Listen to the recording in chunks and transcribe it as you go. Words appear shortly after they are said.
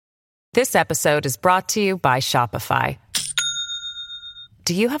This episode is brought to you by Shopify.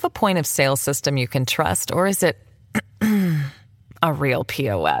 Do you have a point of sale system you can trust, or is it a real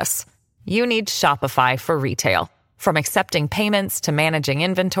POS? You need Shopify for retail. From accepting payments to managing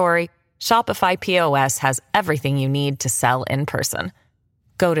inventory, Shopify POS has everything you need to sell in person.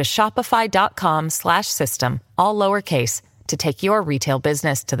 Go to shopify.com/system, all lowercase, to take your retail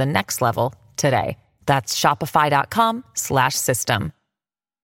business to the next level today. That's shopify.com/system.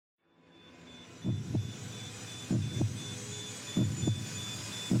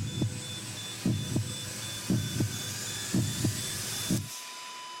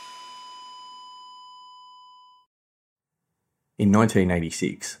 In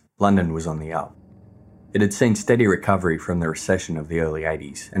 1986, London was on the up. It had seen steady recovery from the recession of the early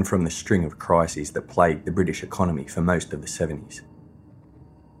 80s and from the string of crises that plagued the British economy for most of the 70s.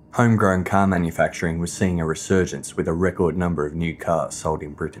 Homegrown car manufacturing was seeing a resurgence with a record number of new cars sold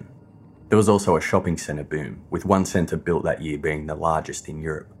in Britain. There was also a shopping centre boom, with one centre built that year being the largest in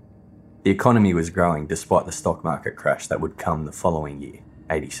Europe. The economy was growing despite the stock market crash that would come the following year,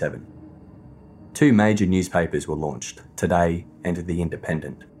 87. Two major newspapers were launched, Today and The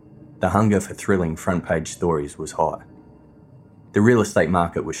Independent. The hunger for thrilling front-page stories was high. The real estate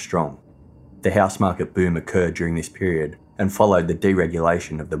market was strong. The house market boom occurred during this period and followed the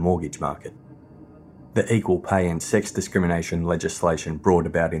deregulation of the mortgage market. The equal pay and sex discrimination legislation brought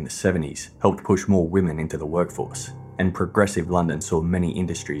about in the 70s helped push more women into the workforce, and progressive London saw many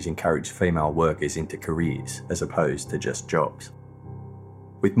industries encourage female workers into careers as opposed to just jobs.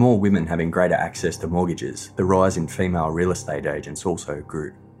 With more women having greater access to mortgages, the rise in female real estate agents also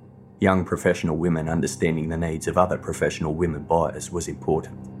grew. Young professional women understanding the needs of other professional women buyers was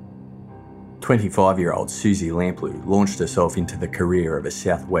important. 25-year-old Susie Lamplugh launched herself into the career of a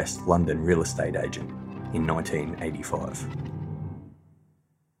southwest London real estate agent in 1985.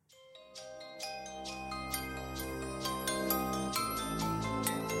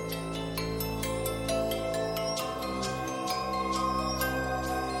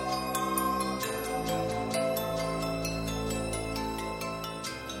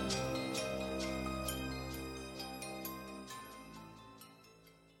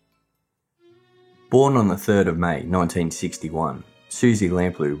 Born on the 3rd of May 1961, Susie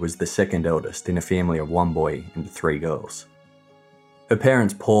Lamplugh was the second eldest in a family of one boy and three girls. Her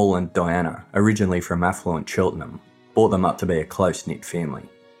parents Paul and Diana, originally from affluent Cheltenham, brought them up to be a close-knit family.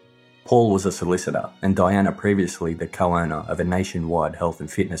 Paul was a solicitor and Diana previously the co-owner of a nationwide health and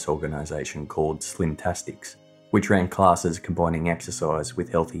fitness organisation called Slimtastics, which ran classes combining exercise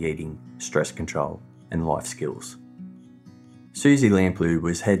with healthy eating, stress control and life skills. Susie Lamplugh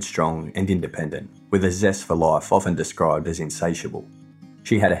was headstrong and independent, with a zest for life often described as insatiable.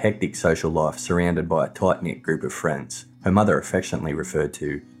 She had a hectic social life surrounded by a tight-knit group of friends, her mother affectionately referred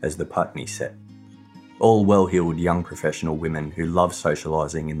to as the Putney set. All well-heeled young professional women who love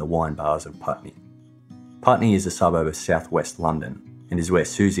socialising in the wine bars of Putney. Putney is a suburb of southwest London and is where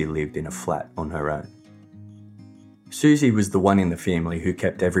Susie lived in a flat on her own. Susie was the one in the family who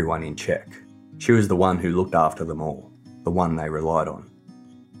kept everyone in check. She was the one who looked after them all, the one they relied on.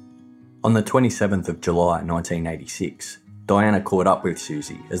 On the 27th of July 1986, Diana caught up with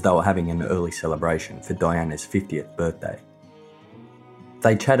Susie as they were having an early celebration for Diana's 50th birthday.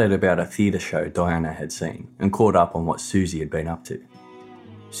 They chatted about a theatre show Diana had seen and caught up on what Susie had been up to.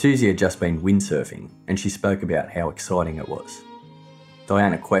 Susie had just been windsurfing and she spoke about how exciting it was.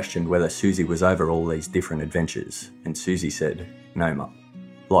 Diana questioned whether Susie was over all these different adventures and Susie said, "No, Mum,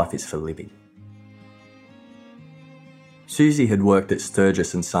 life is for living." Susie had worked at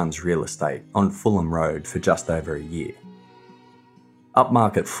Sturgis & Sons Real Estate on Fulham Road for just over a year.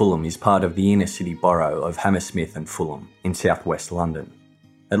 Upmarket Fulham is part of the inner-city borough of Hammersmith and Fulham in southwest London.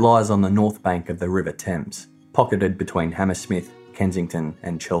 It lies on the north bank of the River Thames, pocketed between Hammersmith, Kensington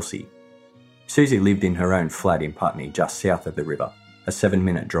and Chelsea. Susie lived in her own flat in Putney just south of the river, a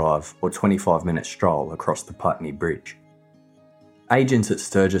 7-minute drive or 25-minute stroll across the Putney Bridge. Agents at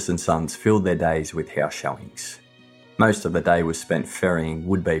Sturgis & Sons filled their days with house showings. Most of the day was spent ferrying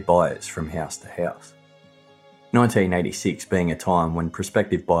would-be buyers from house to house. 1986 being a time when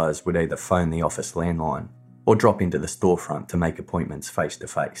prospective buyers would either phone the office landline or drop into the storefront to make appointments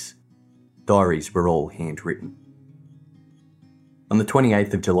face-to-face. Diaries were all handwritten. On the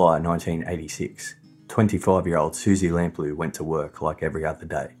 28th of July 1986, 25-year-old Susie Lamplugh went to work like every other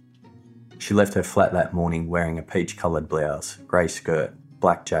day. She left her flat that morning wearing a peach-coloured blouse, grey skirt,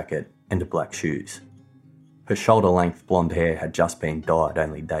 black jacket and black shoes. Her shoulder-length blonde hair had just been dyed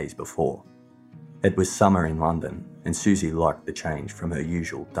only days before. It was summer in London, and Susie liked the change from her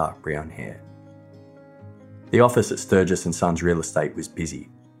usual dark brown hair. The office at Sturgis & Sons Real Estate was busy.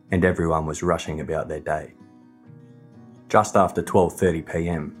 and everyone was rushing about their day. Just after 12:30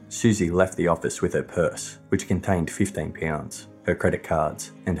 p.m, Susie left the office with her purse, which contained £15, her credit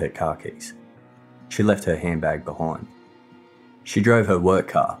cards and her car keys. She left her handbag behind. She drove her work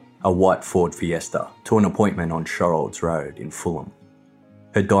car, a white Ford Fiesta, to an appointment on Shorolds Road in Fulham.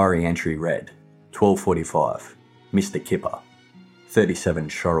 Her diary entry read, 12:45, Mr. Kipper, 37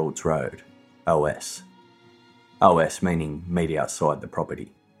 Shorolds Road, OS. OS meaning meet outside the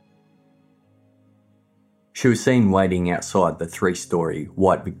property. She was seen waiting outside the 3-storey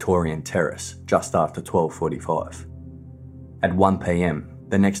white Victorian terrace just after 12:45. At 1 p.m,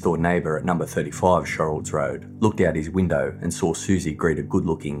 the next door neighbour at number 35 Shorolds Road looked out his window and saw Susie greet a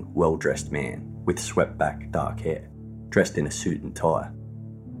good-looking, well-dressed man with swept-back dark hair, dressed in a suit and tie.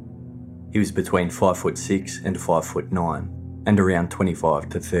 He was between 5'6" and 5'9", and around 25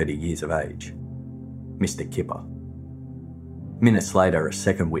 to 30 years of age. Mr. Kipper. Minutes later, a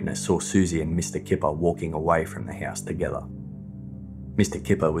second witness saw Susie and Mr. Kipper walking away from the house together. Mr.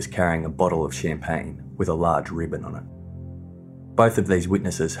 Kipper was carrying a bottle of champagne with a large ribbon on it. Both of these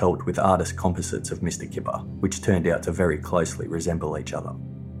witnesses helped with artist composites of Mr. Kipper, which turned out to very closely resemble each other.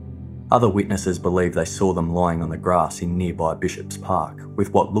 Other witnesses believe they saw them lying on the grass in nearby Bishop's Park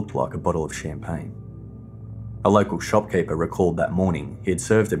with what looked like a bottle of champagne. A local shopkeeper recalled that morning he had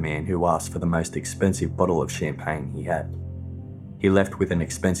served a man who asked for the most expensive bottle of champagne he had. He left with an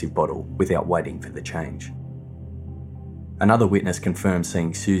expensive bottle without waiting for the change. Another witness confirmed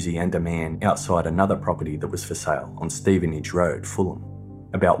seeing Susie and a man outside another property that was for sale on Stevenage Road, Fulham,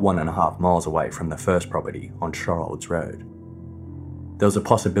 about 1.5 miles away from the first property on Shorolds Road. There was a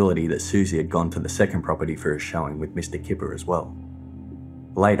possibility that Susie had gone to the second property for a showing with Mr. Kipper as well.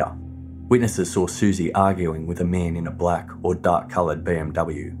 Later, witnesses saw Susie arguing with a man in a black or dark-coloured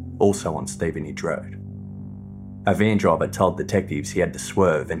BMW, also on Stevenage Road. A van driver told detectives he had to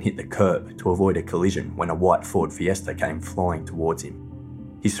swerve and hit the curb to avoid a collision when a white Ford Fiesta came flying towards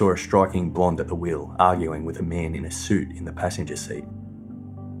him. He saw a striking blonde at the wheel arguing with a man in a suit in the passenger seat.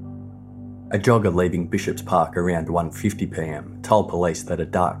 A jogger leaving Bishop's Park around 1:50 p.m. told police that a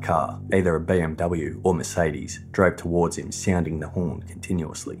dark car, either a BMW or Mercedes, drove towards him sounding the horn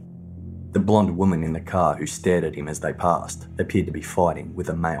continuously. The blonde woman in the car who stared at him as they passed appeared to be fighting with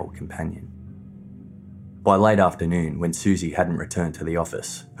a male companion. By late afternoon, when Susie hadn't returned to the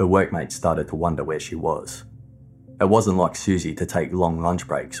office, her workmates started to wonder where she was. It wasn't like Susie to take long lunch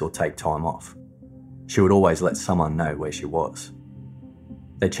breaks or take time off. She would always let someone know where she was.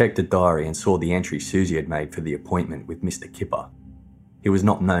 They checked a diary and saw the entry Susie had made for the appointment with Mr. Kipper. He was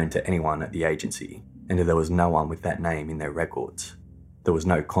not known to anyone at the agency, and there was no one with that name in their records. There was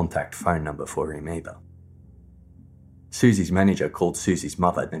no contact phone number for him either. Susie's manager called Susie's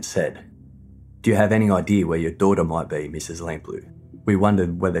mother and said, "Do you have any idea where your daughter might be, Mrs. Lamplugh? We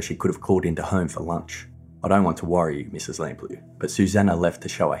wondered whether she could have called into home for lunch. I don't want to worry you, Mrs. Lamplugh, but Susanna left to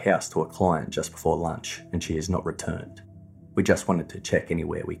show a house to a client just before lunch and she has not returned. We just wanted to check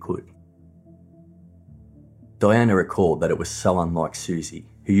anywhere we could." Diana recalled that it was so unlike Susie,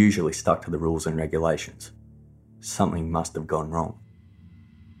 who usually stuck to the rules and regulations. Something must have gone wrong.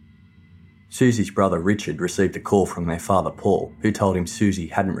 Susie's brother Richard received a call from their father Paul, who told him Susie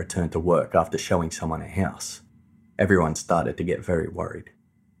hadn't returned to work after showing someone a house. Everyone started to get very worried.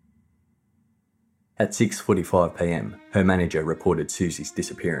 At 6:45 p.m, her manager reported Susie's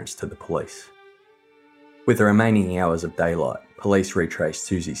disappearance to the police. With the remaining hours of daylight, police retraced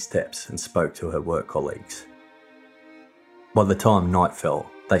Susie's steps and spoke to her work colleagues. By the time night fell,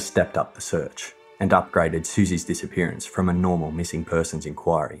 they stepped up the search and upgraded Susie's disappearance from a normal missing persons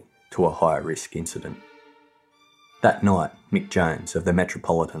inquiry to a high-risk incident. That night, Mick Jones of the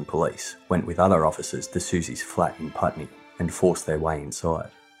Metropolitan Police went with other officers to Susie's flat in Putney and forced their way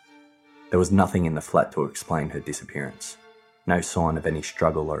inside. There was nothing in the flat to explain her disappearance. No sign of any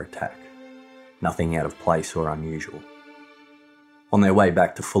struggle or attack. Nothing out of place or unusual. On their way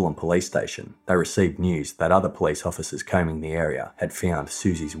back to Fulham Police Station, they received news that other police officers combing the area had found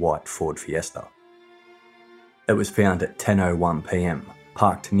Susie's white Ford Fiesta. It was found at 10:01 p.m,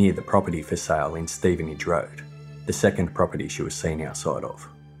 parked near the property for sale in Stevenage Road, the second property she was seen outside of,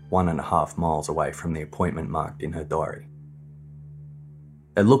 1.5 miles away from the appointment marked in her diary.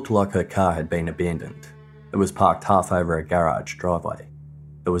 It looked like her car had been abandoned. It was parked half over a garage driveway.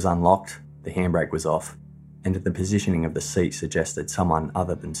 It was unlocked, the handbrake was off, and the positioning of the seat suggested someone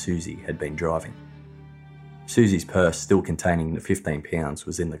other than Susie had been driving. Susie's purse, still containing the £15,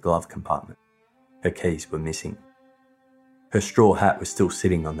 was in the glove compartment. Her keys were missing. Her straw hat was still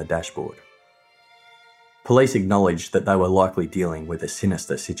sitting on the dashboard. Police acknowledged that they were likely dealing with a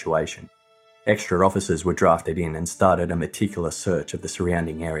sinister situation. Extra officers were drafted in and started a meticulous search of the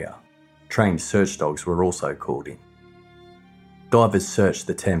surrounding area. Trained search dogs were also called in. Divers searched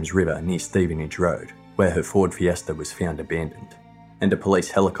the Thames River near Stevenage Road, where her Ford Fiesta was found abandoned, and a police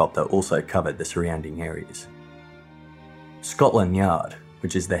helicopter also covered the surrounding areas. Scotland Yard,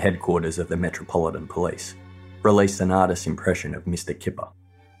 which is the headquarters of the Metropolitan Police, released an artist's impression of Mr. Kipper.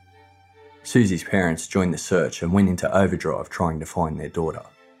 Susie's parents joined the search and went into overdrive trying to find their daughter.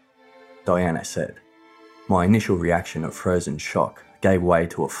 Diana said, "My initial reaction of frozen shock gave way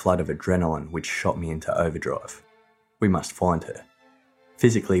to a flood of adrenaline which shot me into overdrive. We must find her.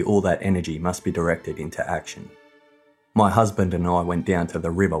 Physically, all that energy must be directed into action. My husband and I went down to the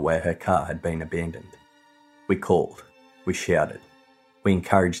river where her car had been abandoned. We called. We shouted. We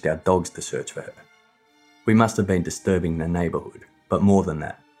encouraged our dogs to search for her. We must have been disturbing the neighbourhood, but more than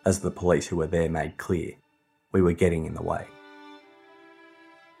that, as the police who were there made clear, we were getting in the way."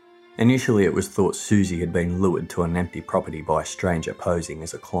 Initially, it was thought Susie had been lured to an empty property by a stranger posing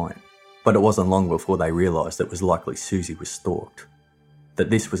as a client, but it wasn't long before they realised it was likely Susie was stalked, that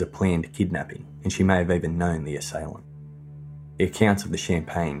this was a planned kidnapping, and she may have even known the assailant. The accounts of the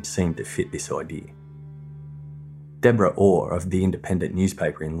champagne seemed to fit this idea. Deborah Orr of the Independent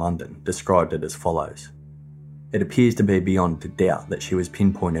newspaper in London described it as follows. "It appears to be beyond doubt that she was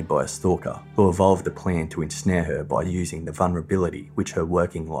pinpointed by a stalker who evolved a plan to ensnare her by using the vulnerability which her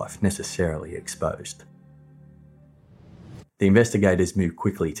working life necessarily exposed." The investigators moved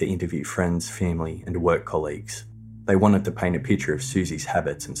quickly to interview friends, family and work colleagues. They wanted to paint a picture of Susie's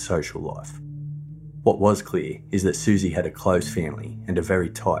habits and social life. What was clear is that Susie had a close family and a very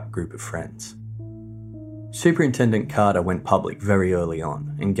tight group of friends. Superintendent Carter went public very early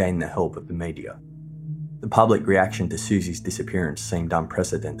on and gained the help of the media. The public reaction to Susie's disappearance seemed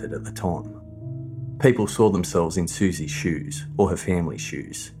unprecedented at the time. People saw themselves in Susie's shoes, or her family's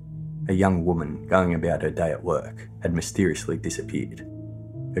shoes. A young woman going about her day at work had mysteriously disappeared.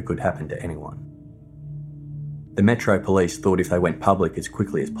 It could happen to anyone. The Metro Police thought if they went public as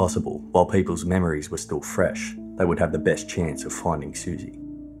quickly as possible, while people's memories were still fresh, they would have the best chance of finding Susie.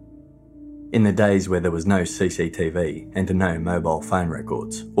 In the days where there was no CCTV and no mobile phone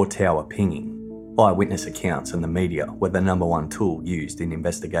records or tower pinging, eyewitness accounts and the media were the number one tool used in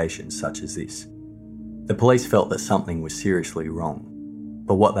investigations such as this. The police felt that something was seriously wrong,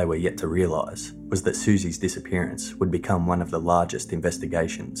 but what they were yet to realise was that Susie's disappearance would become one of the largest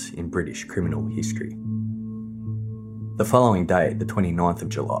investigations in British criminal history. The following day, the 29th of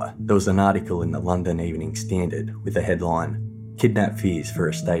July, there was an article in the London Evening Standard with the headline, "Kidnap Fears for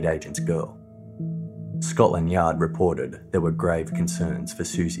Estate Agent's Girl." Scotland Yard reported there were grave concerns for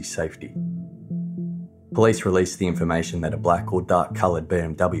Susie's safety. Police released the information that a black or dark coloured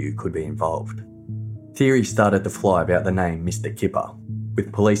BMW could be involved. Theories started to fly about the name Mr. Kipper,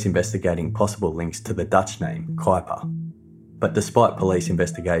 with police investigating possible links to the Dutch name Kuiper. But despite police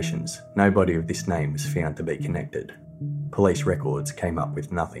investigations, nobody of this name was found to be connected. Police records came up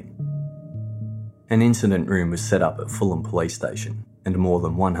with nothing. An incident room was set up at Fulham Police Station, and more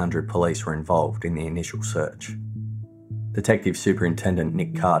than 100 police were involved in the initial search. Detective Superintendent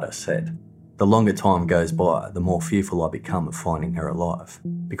Nick Carter said, "The longer time goes by, the more fearful I become of finding her alive,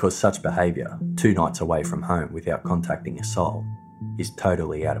 because such behaviour, 2 nights away from home without contacting a soul, is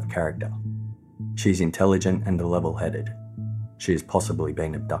totally out of character. She's intelligent and level-headed. She has possibly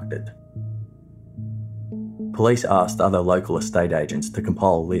been abducted." Police asked other local estate agents to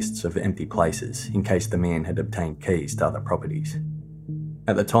compile lists of empty places in case the man had obtained keys to other properties.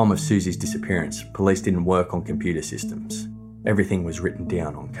 At the time of Susie's disappearance, police didn't work on computer systems. Everything was written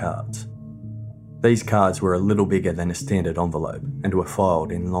down on cards. These cards were a little bigger than a standard envelope and were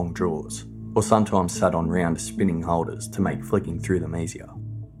filed in long drawers, or sometimes sat on round spinning holders to make flicking through them easier.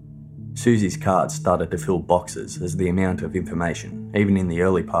 Susie's cards started to fill boxes as the amount of information, even in the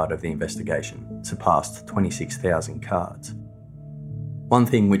early part of the investigation, surpassed 26,000 cards. One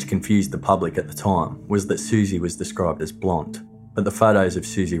thing which confused the public at the time was that Susie was described as blonde, but the photos of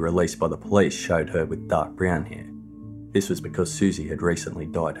Susie released by the police showed her with dark brown hair. This was because Susie had recently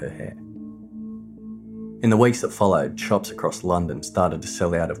dyed her hair. In the weeks that followed, shops across London started to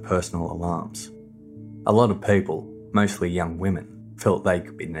sell out of personal alarms. A lot of people, mostly young women, felt they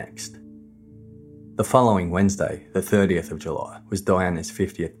could be next. The following Wednesday, the 30th of July, was Diana's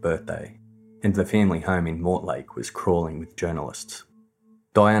 50th birthday, and the family home in Mortlake was crawling with journalists.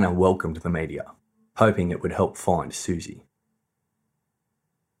 Diana welcomed the media, hoping it would help find Susie.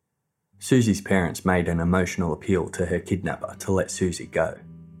 Susie's parents made an emotional appeal to her kidnapper to let Susie go.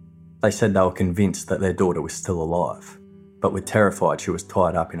 They said they were convinced that their daughter was still alive, but were terrified she was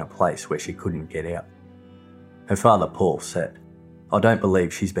tied up in a place where she couldn't get out. Her father, Paul, said, "I don't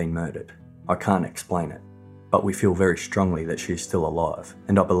believe she's been murdered. I can't explain it, but we feel very strongly that she is still alive,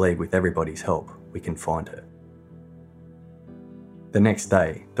 and I believe with everybody's help, we can find her. The next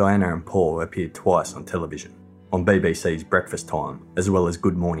day, Diana and Paul appeared twice on television, on BBC's Breakfast Time, as well as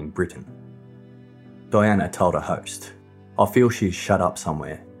Good Morning Britain. Diana told her host, "I feel she's shut up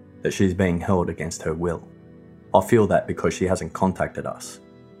somewhere, that she's being held against her will. I feel that because she hasn't contacted us.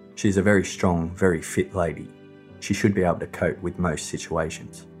 She's a very strong, very fit lady. She should be able to cope with most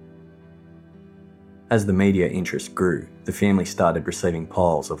situations." As the media interest grew, the family started receiving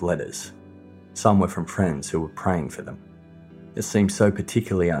piles of letters. Some were from friends who were praying for them. It seemed so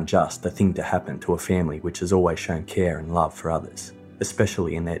particularly unjust a thing to happen to a family which has always shown care and love for others,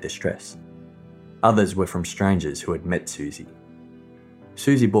 especially in their distress. Others were from strangers who had met Susie.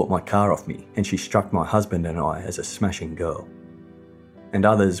 "Susie bought my car off me and she struck my husband and I as a smashing girl." And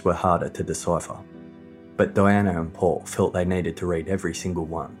others were harder to decipher. But Diana and Paul felt they needed to read every single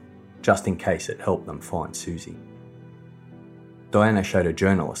one, just in case it helped them find Susie. Diana showed a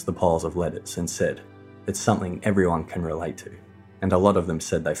journalist the piles of letters and said, "It's something everyone can relate to," and a lot of them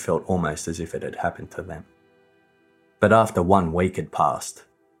said they felt almost as if it had happened to them. But after 1 week had passed,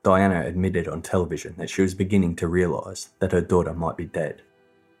 Diana admitted on television that she was beginning to realise that her daughter might be dead.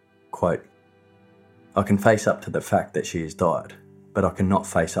 Quote, "I can face up to the fact that she has died, but I cannot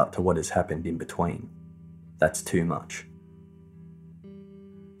face up to what has happened in between. That's too much."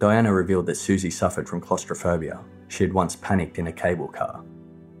 Diana revealed that Susie suffered from claustrophobia. She had once panicked in a cable car.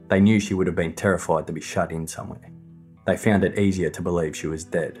 They knew she would have been terrified to be shut in somewhere. They found it easier to believe she was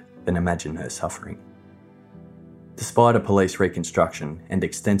dead than imagine her suffering. Despite a police reconstruction and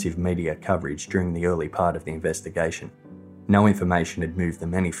extensive media coverage during the early part of the investigation, no information had moved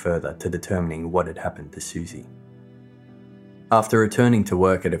them any further to determining what had happened to Susie. After returning to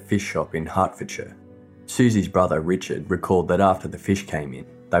work at a fish shop in Hertfordshire, Susie's brother Richard recalled that after the fish came in,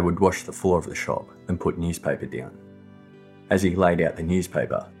 they would wash the floor of the shop and put newspaper down. As he laid out the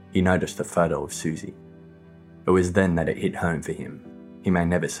newspaper, he noticed a photo of Susie. It was then that it hit home for him. He may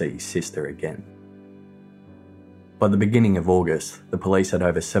never see his sister again. By the beginning of August, the police had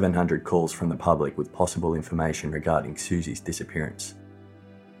over 700 calls from the public with possible information regarding Susie's disappearance.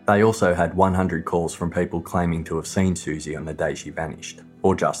 They also had 100 calls from people claiming to have seen Susie on the day she vanished,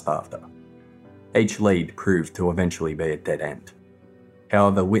 or just after. Each lead proved to eventually be a dead end.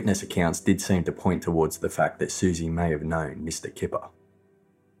 However, witness accounts did seem to point towards the fact that Susie may have known Mr. Kipper.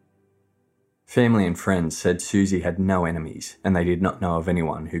 Family and friends said Susie had no enemies and they did not know of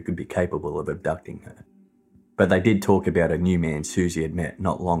anyone who could be capable of abducting her. But they did talk about a new man Susie had met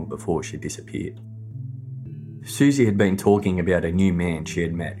not long before she disappeared. Susie had been talking about a new man she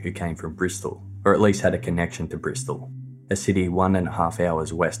had met who came from Bristol, or at least had a connection to Bristol, a city 1.5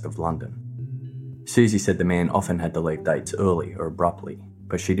 hours west of London. Susie said the man often had to leave dates early or abruptly,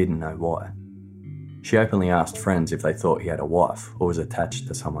 but she didn't know why. She openly asked friends if they thought he had a wife or was attached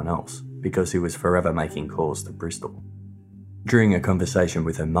to someone else, because he was forever making calls to Bristol. During a conversation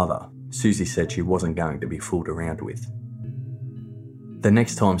with her mother, Susie said she wasn't going to be fooled around with. The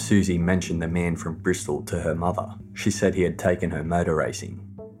next time Susie mentioned the man from Bristol to her mother, she said he had taken her motor racing,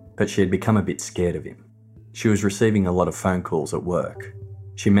 but she had become a bit scared of him. She was receiving a lot of phone calls at work.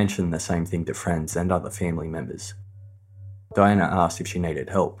 She mentioned the same thing to friends and other family members. Diana asked if she needed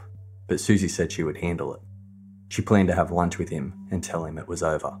help, but Susie said she would handle it. She planned to have lunch with him and tell him it was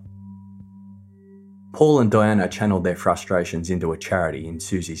over. Paul and Diana channeled their frustrations into a charity in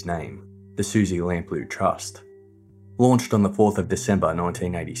Susie's name, the Susie Lamplugh Trust. Launched on the 4th of December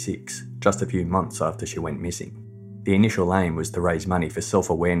 1986, just a few months after she went missing, the initial aim was to raise money for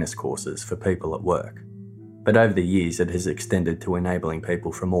self-awareness courses for people at work. But over the years it has extended to enabling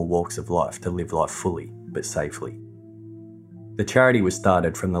people from all walks of life to live life fully, but safely. The charity was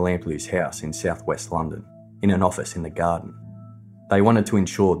started from the Lamplugh's house in southwest London, in an office in the garden. They wanted to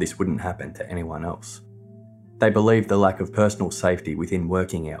ensure this wouldn't happen to anyone else. They believed the lack of personal safety within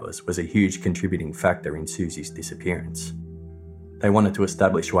working hours was a huge contributing factor in Susie's disappearance. They wanted to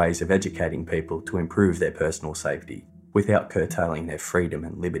establish ways of educating people to improve their personal safety without curtailing their freedom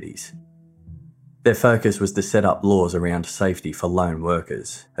and liberties. Their focus was to set up laws around safety for lone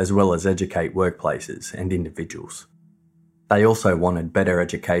workers, as well as educate workplaces and individuals. They also wanted better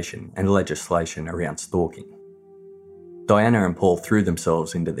education and legislation around stalking. Diana and Paul threw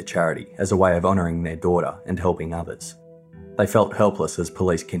themselves into the charity as a way of honouring their daughter and helping others. They felt helpless as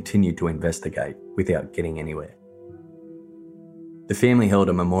police continued to investigate without getting anywhere. The family held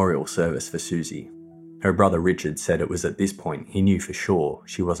a memorial service for Susie. Her brother Richard said it was at this point he knew for sure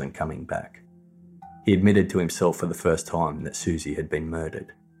she wasn't coming back. He admitted to himself for the first time that Susie had been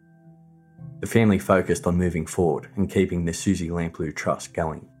murdered. The family focused on moving forward and keeping the Susie Lamplugh Trust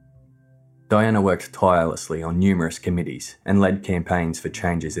going. Diana worked tirelessly on numerous committees and led campaigns for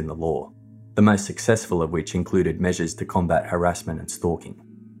changes in the law, the most successful of which included measures to combat harassment and stalking,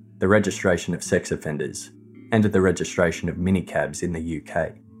 the registration of sex offenders, and the registration of minicabs in the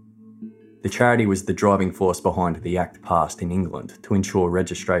UK. The charity was the driving force behind the act passed in England to ensure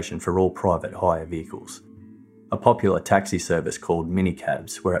registration for all private hire vehicles. A popular taxi service called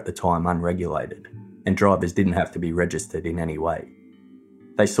minicabs were at the time unregulated, and drivers didn't have to be registered in any way.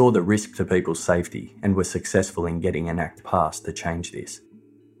 They saw the risk to people's safety and were successful in getting an act passed to change this.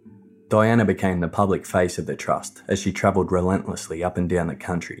 Diana became the public face of the trust as she travelled relentlessly up and down the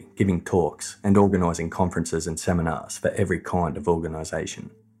country, giving talks and organising conferences and seminars for every kind of organisation.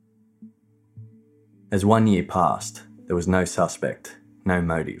 As 1 year passed, there was no suspect, no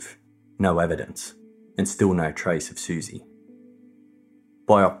motive, no evidence, and still no trace of Susie.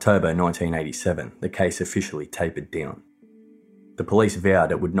 By October 1987, the case officially tapered down. The police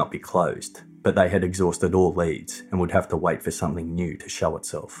vowed it would not be closed, but they had exhausted all leads and would have to wait for something new to show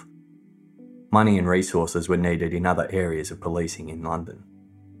itself. Money and resources were needed in other areas of policing in London.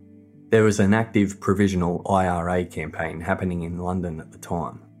 There was an active provisional IRA campaign happening in London at the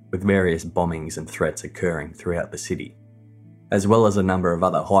time, with various bombings and threats occurring throughout the city, as well as a number of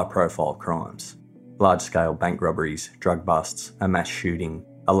other high-profile crimes: large-scale bank robberies, drug busts, a mass shooting,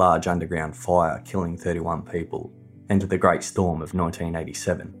 a large underground fire killing 31 people, and the Great Storm of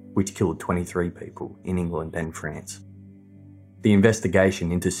 1987, which killed 23 people in England and France. The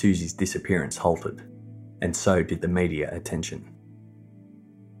investigation into Susie's disappearance halted, and so did the media attention.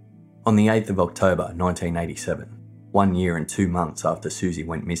 On the 8th of October 1987, 1 year and 2 months after Susie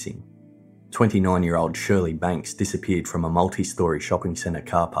went missing, 29-year-old Shirley Banks disappeared from a multi-storey shopping centre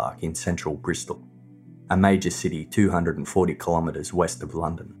car park in central Bristol, a major city 240 kilometres west of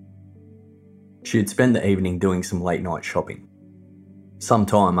London. She had spent the evening doing some late-night shopping.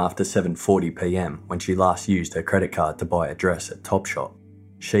 Sometime after 7:40 p.m, when she last used her credit card to buy a dress at Topshop,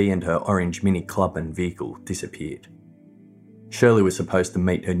 she and her orange Mini Clubman vehicle disappeared. Shirley was supposed to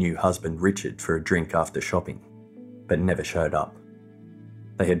meet her new husband Richard for a drink after shopping, but never showed up.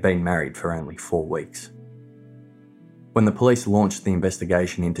 They had been married for only 4 weeks. When the police launched the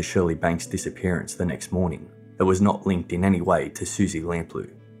investigation into Shirley Banks' disappearance the next morning, it was not linked in any way to Susie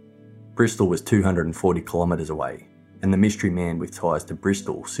Lamplugh. Bristol was 240 kilometres away, and the mystery man with ties to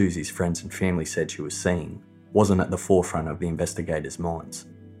Bristol Susie's friends and family said she was seeing wasn't at the forefront of the investigators' minds.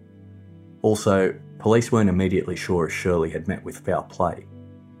 Also, police weren't immediately sure if Shirley had met with foul play.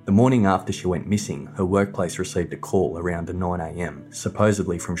 The morning after she went missing, her workplace received a call around 9 a.m,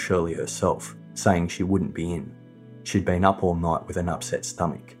 supposedly from Shirley herself, saying she wouldn't be in. She'd been up all night with an upset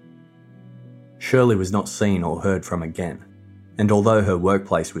stomach. Shirley was not seen or heard from again, and although her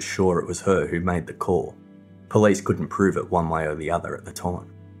workplace was sure it was her who made the call, police couldn't prove it one way or the other at the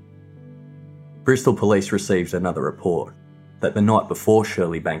time. Bristol police received another report that the night before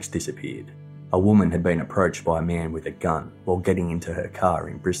Shirley Banks disappeared, a woman had been approached by a man with a gun while getting into her car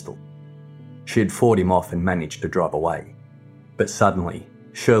in Bristol. She had fought him off and managed to drive away, but suddenly,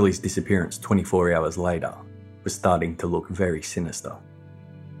 Shirley's disappearance 24 hours later was starting to look very sinister.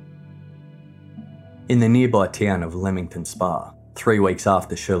 In the nearby town of Leamington Spa, 3 weeks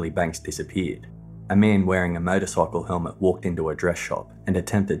after Shirley Banks disappeared, a man wearing a motorcycle helmet walked into a dress shop and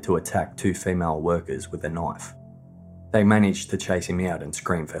attempted to attack 2 female workers with a knife. They managed to chase him out and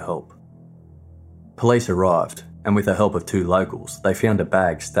scream for help. Police arrived, and with the help of 2 locals, they found a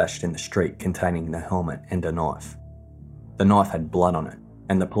bag stashed in the street containing the helmet and a knife. The knife had blood on it,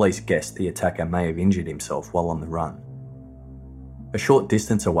 and the police guessed the attacker may have injured himself while on the run. A short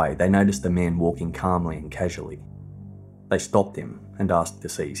distance away, they noticed a man walking calmly and casually. They stopped him and asked to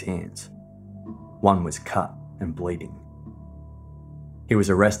see his hands. One was cut and bleeding. He was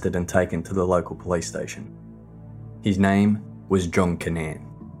arrested and taken to the local police station. His name was John Cannan.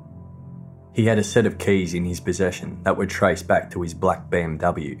 He had a set of keys in his possession that would trace back to his black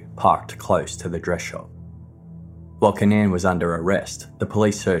BMW parked close to the dress shop. While Cannan was under arrest, the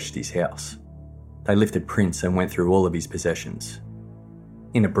police searched his house. They lifted prints and went through all of his possessions.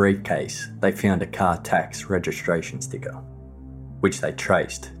 In a briefcase, they found a car tax registration sticker, which they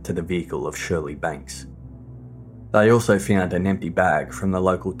traced to the vehicle of Shirley Banks. They also found an empty bag from the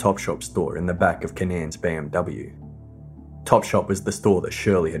local Topshop store in the back of Cannan's BMW. Topshop was the store that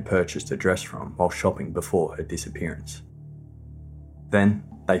Shirley had purchased a dress from while shopping before her disappearance. Then,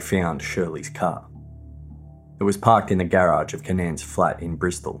 they found Shirley's car. It was parked in the garage of Cannan's flat in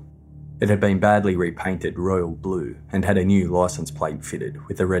Bristol. It had been badly repainted royal blue and had a new licence plate fitted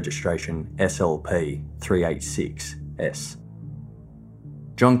with the registration SLP 386S.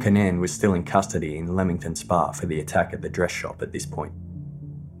 John Cannan was still in custody in Leamington Spa for the attack at the dress shop at this point.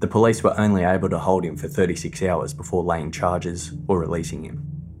 The police were only able to hold him for 36 hours before laying charges or releasing him.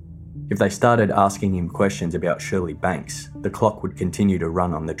 If they started asking him questions about Shirley Banks, the clock would continue to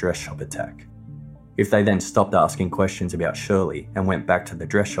run on the dress shop attack. If they then stopped asking questions about Shirley and went back to the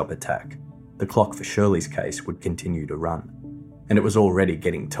dress shop attack, the clock for Shirley's case would continue to run. And it was already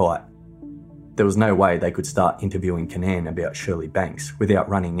getting tight. There was no way they could start interviewing Kinane about Shirley Banks without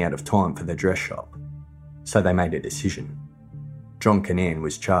running out of time for the dress shop. So they made a decision. John Kinane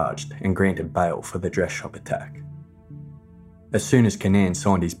was charged and granted bail for the dress shop attack. As soon as Kinane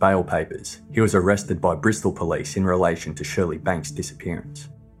signed his bail papers, he was arrested by Bristol police in relation to Shirley Banks' disappearance.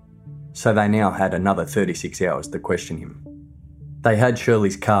 So they now had another 36 hours to question him. They had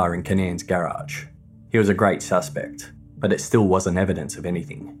Shirley's car in Kinane's garage. He was a great suspect, but it still wasn't evidence of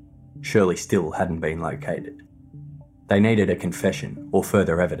anything. Shirley still hadn't been located. They needed a confession or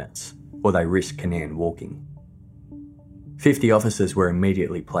further evidence, or they risked Kinane walking. 50 officers were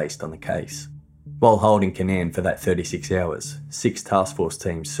immediately placed on the case. While holding Kinane for that 36 hours, 6 task force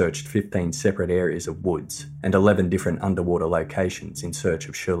teams searched 15 separate areas of woods and 11 different underwater locations in search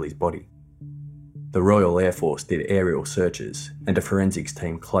of Shirley's body. The Royal Air Force did aerial searches, and a forensics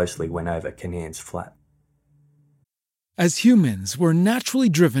team closely went over Kinane's flat. As humans, we're naturally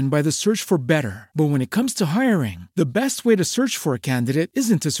driven by the search for better. But when it comes to hiring, the best way to search for a candidate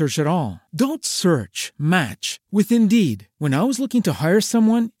isn't to search at all. Don't search, match with Indeed. When I was looking to hire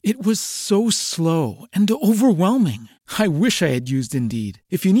someone, it was so slow and overwhelming. I wish I had used Indeed.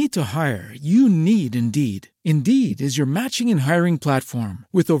 If you need to hire, you need Indeed. Indeed is your matching and hiring platform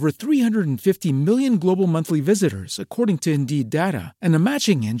with over 350 million global monthly visitors, according to Indeed data, and a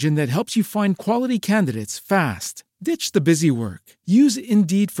matching engine that helps you find quality candidates fast. Ditch the busy work. Use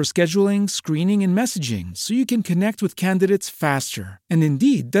Indeed for scheduling, screening, and messaging so you can connect with candidates faster. And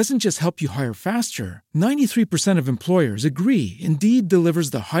Indeed doesn't just help you hire faster. 93% of employers agree Indeed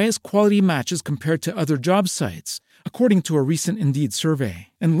delivers the highest quality matches compared to other job sites, according to a recent Indeed survey.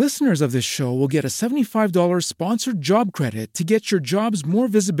 And listeners of this show will get a $75 sponsored job credit to get your jobs more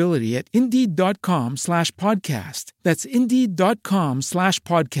visibility at Indeed.com/podcast. That's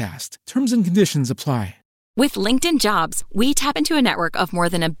Indeed.com/podcast. Terms and conditions apply. With LinkedIn Jobs, we tap into a network of more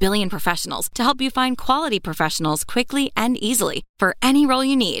than 1 billion professionals to help you find quality professionals quickly and easily for any role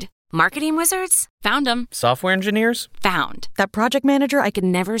you need. Marketing wizards? Found them. Software engineers? Found. That project manager I could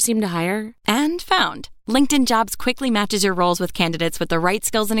never seem to hire? And found. LinkedIn Jobs quickly matches your roles with candidates with the right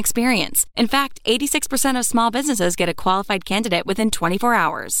skills and experience. In fact, 86% of small businesses get a qualified candidate within 24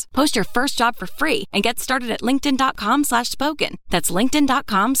 hours. Post your first job for free and get started at linkedin.com/spoken. That's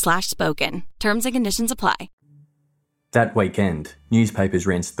linkedin.com/spoken. Terms and conditions apply. That weekend, newspapers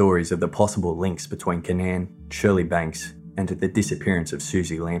ran stories of the possible links between Kinane, Shirley Banks, and the disappearance of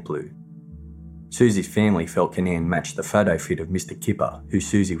Susie Lamplugh. Susie's family felt Kinane matched the photo fit of Mr. Kipper, who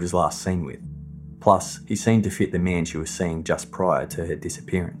Susie was last seen with. Plus, he seemed to fit the man she was seeing just prior to her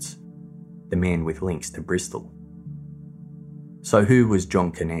disappearance, the man with links to Bristol. So who was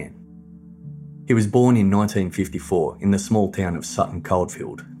John Kinane? He was born in 1954 in the small town of Sutton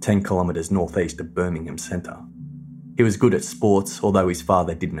Coldfield, 10 kilometres northeast of Birmingham Centre. He was good at sports, although his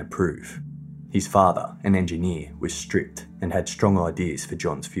father didn't approve. His father, an engineer, was strict and had strong ideas for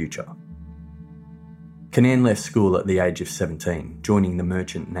John's future. Kinane left school at the age of 17, joining the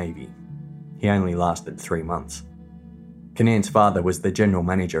Merchant Navy. He only lasted 3 months. Kinane's father was the general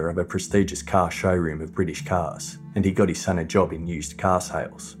manager of a prestigious car showroom of British cars, and he got his son a job in used car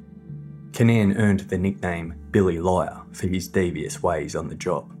sales. Kinane earned the nickname Billy Liar for his devious ways on the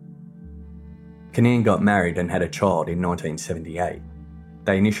job. Kinane got married and had a child in 1978.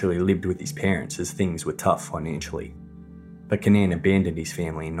 They initially lived with his parents as things were tough financially, but Kinane abandoned his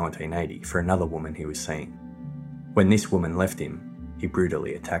family in 1980 for another woman he was seeing. When this woman left him, he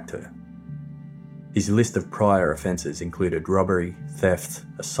brutally attacked her. His list of prior offences included robbery, theft,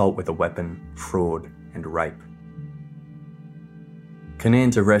 assault with a weapon, fraud, and rape.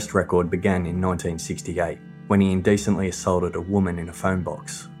 Kinane's arrest record began in 1968 when he indecently assaulted a woman in a phone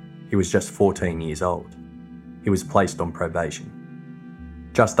box. He was just 14 years old. He was placed on probation.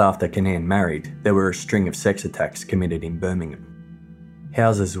 Just after Kinane married, there were a string of sex attacks committed in Birmingham.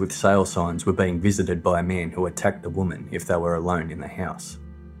 Houses with sale signs were being visited by a man who attacked the woman if they were alone in the house.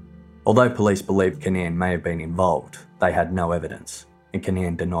 Although police believed Kinane may have been involved, they had no evidence, and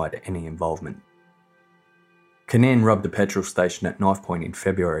Kinane denied any involvement. Kinane robbed a petrol station at Knife Point in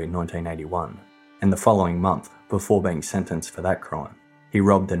February 1981, and the following month, before being sentenced for that crime, he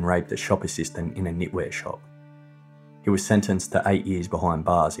robbed and raped a shop assistant in a knitwear shop. He was sentenced to 8 years behind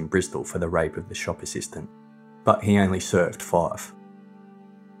bars in Bristol for the rape of the shop assistant, but he only served 5.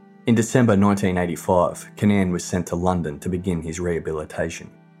 In December 1985, Kinane was sent to London to begin his rehabilitation.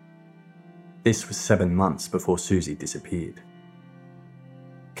 This was 7 months before Susie disappeared.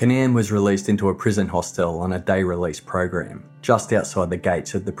 Kinane was released into a prison hostel on a day release program just outside the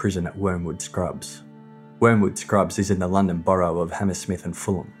gates of the prison at Wormwood Scrubs. Wormwood Scrubs is in the London borough of Hammersmith and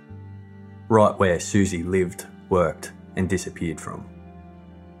Fulham, right where Susie lived, worked and disappeared from.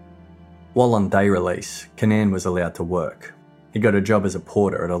 While on day release, Kinane was allowed to work. He got a job as a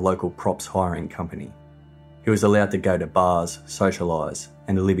porter at a local props hiring company. He was allowed to go to bars, socialise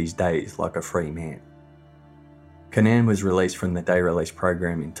and live his days like a free man. Kinane was released from the day release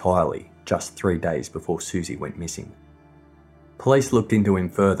program entirely just 3 days before Susie went missing. Police looked into him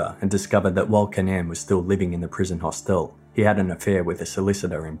further and discovered that while Kinane was still living in the prison hostel, he had an affair with a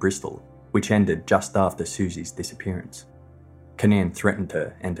solicitor in Bristol, which ended just after Susie's disappearance. Kinane threatened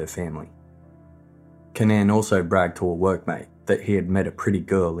her and her family. Kinane also bragged to a workmate that he had met a pretty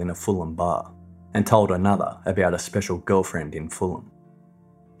girl in a Fulham bar and told another about a special girlfriend in Fulham.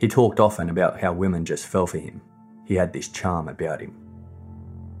 He talked often about how women just fell for him. He had this charm about him.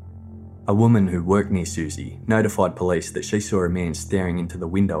 A woman who worked near Susie notified police that she saw a man staring into the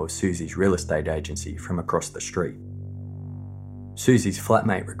window of Susie's real estate agency from across the street. Susie's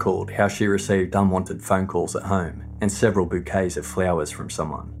flatmate recalled how she received unwanted phone calls at home and several bouquets of flowers from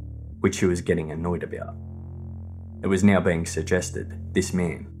someone, which she was getting annoyed about. It was now being suggested this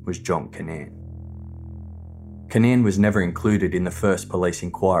man was John Kinane. Kinane was never included in the first police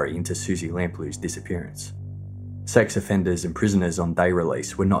inquiry into Susie Lamplou's disappearance. Sex offenders and prisoners on day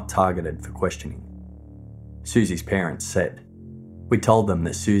release were not targeted for questioning. Susie's parents said, "We told them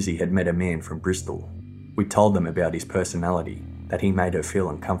that Susie had met a man from Bristol. We told them about his personality, that he made her feel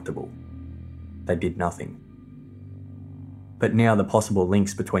uncomfortable. They did nothing." But now the possible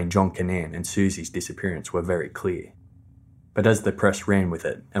links between John Kinane and Susie's disappearance were very clear. But as the press ran with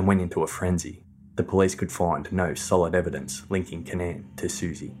it and went into a frenzy, the police could find no solid evidence linking Kinane to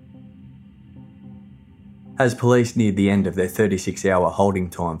Susie. As police neared the end of their 36-hour holding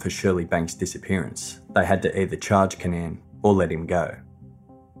time for Shirley Banks' disappearance, they had to either charge Kinane or let him go.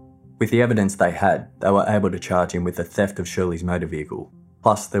 With the evidence they had, they were able to charge him with the theft of Shirley's motor vehicle,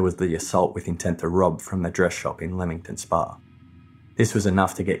 plus there was the assault with intent to rob from the dress shop in Leamington Spa. This was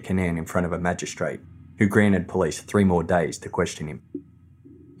enough to get Kinane in front of a magistrate, who granted police 3 more days to question him.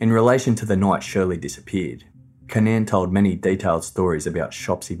 In relation to the night Shirley disappeared, Kinane told many detailed stories about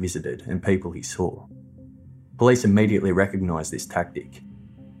shops he visited and people he saw. Police immediately recognised this tactic.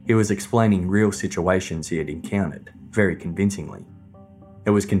 He was explaining real situations he had encountered, very convincingly. It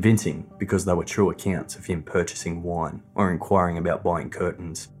was convincing because they were true accounts of him purchasing wine or inquiring about buying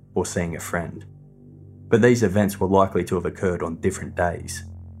curtains or seeing a friend. But these events were likely to have occurred on different days.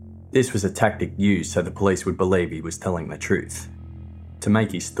 This was a tactic used so the police would believe he was telling the truth, to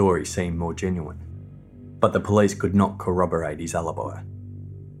make his story seem more genuine. But the police could not corroborate his alibi.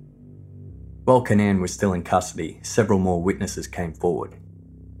 While Kinane was still in custody, several more witnesses came forward.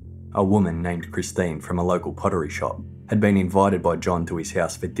 A woman named Christine from a local pottery shop had been invited by John to his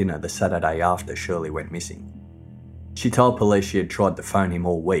house for dinner the Saturday after Shirley went missing. She told police she had tried to phone him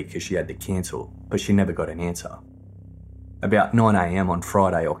all week as she had to cancel, but she never got an answer. About 9 a.m. on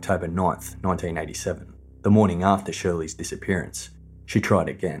Friday, October 9th, 1987, the morning after Shirley's disappearance, she tried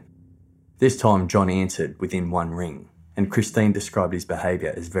again. This time John answered within 1 ring, and Christine described his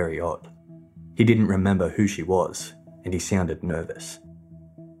behaviour as very odd. He didn't remember who she was, and he sounded nervous.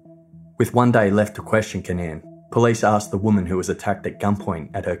 With 1 day left to question Kinane, police asked the woman who was attacked at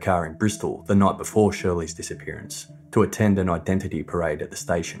gunpoint at her car in Bristol the night before Shirley's disappearance to attend an identity parade at the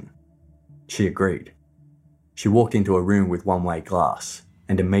station. She agreed. She walked into a room with one-way glass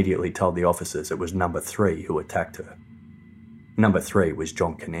and immediately told the officers it was number 3 who attacked her. Number 3 was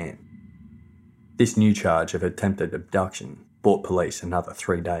John Kinane. This new charge of attempted abduction bought police another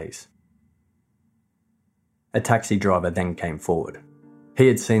 3 days. A taxi driver then came forward. He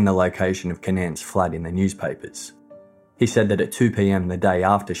had seen the location of Kinane's flat in the newspapers. He said that at 2 p.m. the day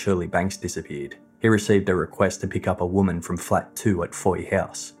after Shirley Banks disappeared, he received a request to pick up a woman from flat 2 at Foy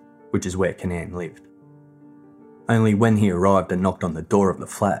House, which is where Kinane lived. Only when he arrived and knocked on the door of the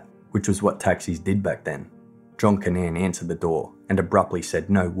flat, which was what taxis did back then, John Kinane answered the door and abruptly said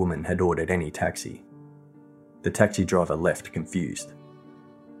no woman had ordered any taxi. The taxi driver left confused.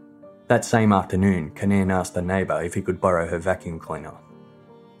 That same afternoon, Kinane asked a neighbour if he could borrow her vacuum cleaner.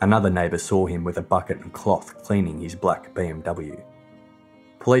 Another neighbour saw him with a bucket and cloth cleaning his black BMW.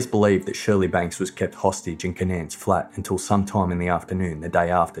 Police believe that Shirley Banks was kept hostage in Kinane's flat until sometime in the afternoon the day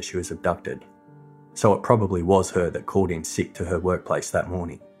after she was abducted. So it probably was her that called in sick to her workplace that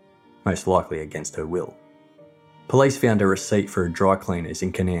morning, most likely against her will. Police found a receipt for a dry cleaners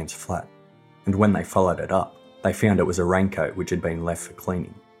in Kinane's flat, and when they followed it up, they found it was a raincoat which had been left for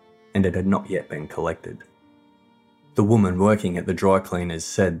cleaning. and it had not yet been collected. The woman working at the dry cleaners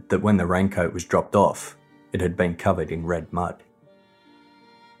said that when the raincoat was dropped off, it had been covered in red mud.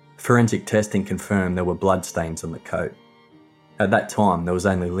 Forensic testing confirmed there were bloodstains on the coat. At that time, there was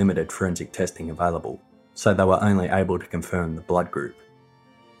only limited forensic testing available, so they were only able to confirm the blood group.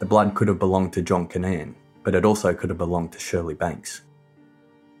 The blood could have belonged to John Kinane, but it also could have belonged to Shirley Banks.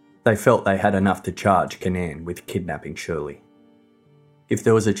 They felt they had enough to charge Kinane with kidnapping Shirley. If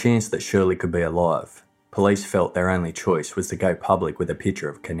there was a chance that Shirley could be alive, police felt their only choice was to go public with a picture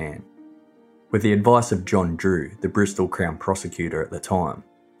of Kinane. With the advice of John Drew, the Bristol Crown prosecutor at the time,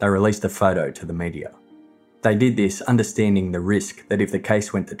 they released a photo to the media. They did this understanding the risk that if the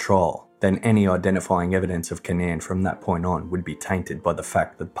case went to trial, then any identifying evidence of Kinane from that point on would be tainted by the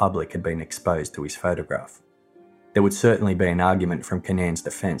fact that the public had been exposed to his photograph. There would certainly be an argument from Kinane's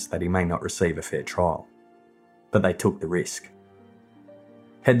defence that he may not receive a fair trial. But they took the risk.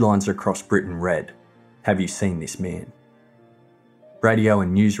 Headlines across Britain read, "Have you seen this man?" Radio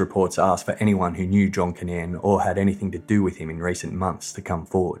and news reports asked for anyone who knew John Kinane or had anything to do with him in recent months to come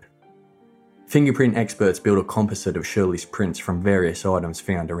forward. Fingerprint experts built a composite of Shirley's prints from various items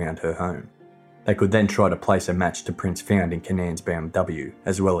found around her home. They could then try to place a match to prints found in Kinane's BMW,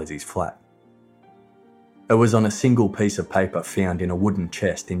 as well as his flat. It was on a single piece of paper found in a wooden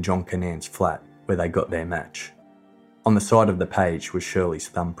chest in John Kinane's flat where they got their match. On the side of the page was Shirley's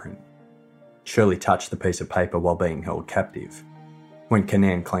thumbprint. Shirley touched the piece of paper while being held captive. When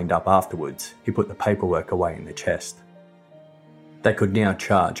Kinane cleaned up afterwards, he put the paperwork away in the chest. They could now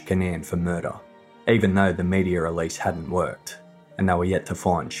charge Kinane for murder, even though the media release hadn't worked, and they were yet to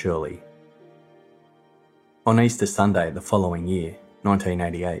find Shirley. On Easter Sunday the following year,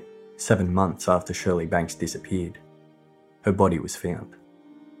 1988, 7 months after Shirley Banks disappeared, her body was found.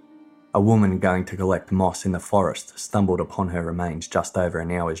 A woman going to collect moss in the forest stumbled upon her remains just over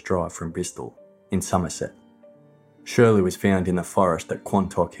an hour's drive from Bristol, in Somerset. Shirley was found in the forest at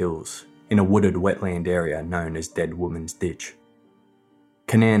Quantock Hills, in a wooded wetland area known as Dead Woman's Ditch.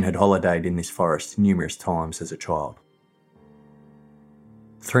 Kinane had holidayed in this forest numerous times as a child.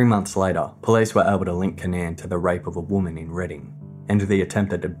 3 months later, police were able to link Kinane to the rape of a woman in Reading and to the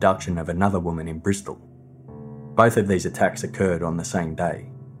attempted abduction of another woman in Bristol. Both of these attacks occurred on the same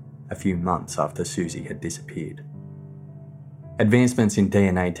day, a few months after Susie had disappeared. Advancements in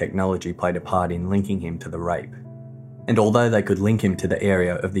DNA technology played a part in linking him to the rape, and although they could link him to the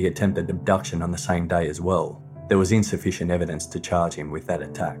area of the attempted abduction on the same day as well, there was insufficient evidence to charge him with that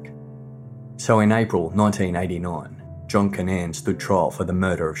attack. So in April 1989, John Kinane stood trial for the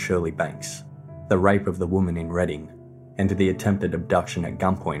murder of Shirley Banks, the rape of the woman in Reading, and the attempted abduction at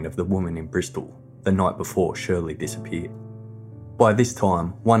gunpoint of the woman in Bristol the night before Shirley disappeared. By this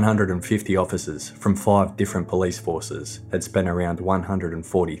time, 150 officers from 5 different police forces had spent around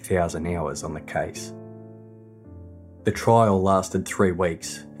 140,000 hours on the case. The trial lasted 3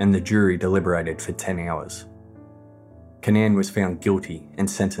 weeks and the jury deliberated for 10 hours. Kinane was found guilty and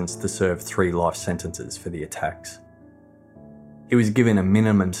sentenced to serve 3 life sentences for the attacks. He was given a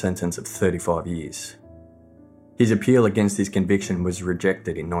minimum sentence of 35 years. His appeal against his conviction was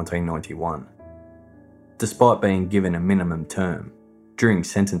rejected in 1991. Despite being given a minimum term, during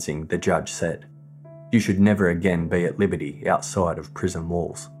sentencing the judge said, "You should never again be at liberty outside of prison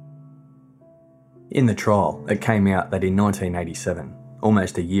walls." In the trial, it came out that in 1987,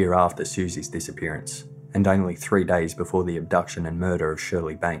 almost a year after Susie's disappearance, and only 3 days before the abduction and murder of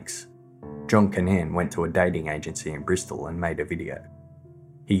Shirley Banks, John Kinane went to a dating agency in Bristol and made a video.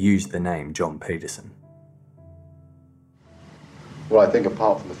 He used the name John Peterson. Well, I think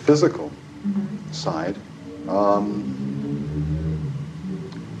apart from the physical side,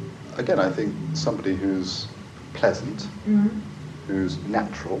 again, I think somebody who's pleasant, who's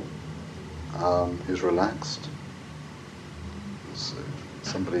natural, who's relaxed,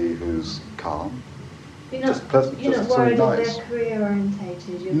 somebody who's calm, just pleasant, you're just not worried sort of that nice. they're career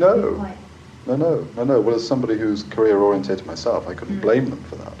orientated? No. Well, as somebody who's career orientated myself, I couldn't blame them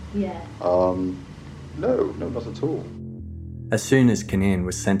for that. Yeah. No, not at all. As soon as Kinane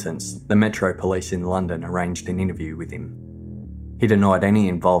was sentenced, the Metro Police in London arranged an interview with him. He denied any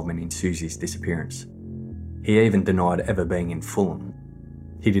involvement in Susie's disappearance. He even denied ever being in Fulham.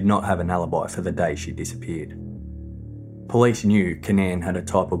 He did not have an alibi for the day she disappeared. Police knew Kinane had a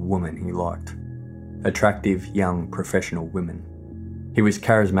type of woman he liked. Attractive, young, professional women. He was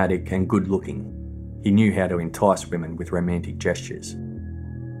charismatic and good-looking. He knew how to entice women with romantic gestures.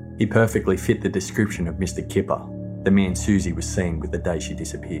 He perfectly fit the description of Mr. Kipper, the man Susie was seen with the day she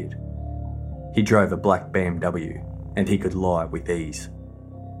disappeared. He drove a black BMW, and he could lie with ease.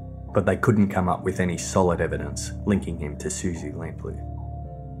 But they couldn't come up with any solid evidence linking him to Susie Lamplugh.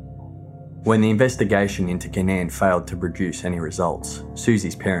 When the investigation into Canaan failed to produce any results,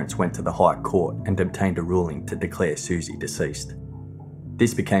 Susie's parents went to the High Court and obtained a ruling to declare Susie deceased.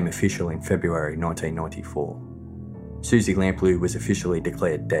 This became official in February 1994. Susie Lamplugh was officially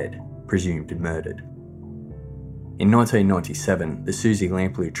declared dead, presumed murdered. In 1997, the Susie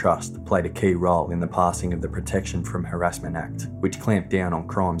Lamplugh Trust played a key role in the passing of the Protection from Harassment Act, which clamped down on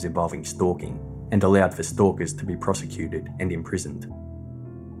crimes involving stalking and allowed for stalkers to be prosecuted and imprisoned.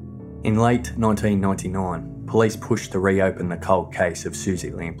 In late 1999, police pushed to reopen the cold case of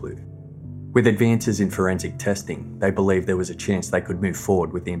Susie Lamplugh. With advances in forensic testing, they believed there was a chance they could move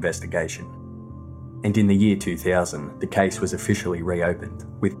forward with the investigation. And in the year 2000, the case was officially reopened,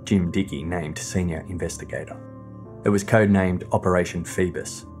 with Jim Dickey named senior investigator. It was codenamed Operation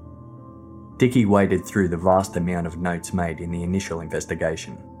Phoebus. Dickey waded through the vast amount of notes made in the initial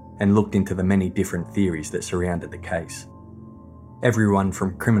investigation and looked into the many different theories that surrounded the case. Everyone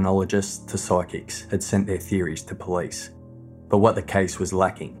from criminologists to psychics had sent their theories to police, but what the case was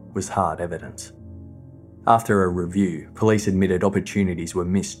lacking was hard evidence. After a review, police admitted opportunities were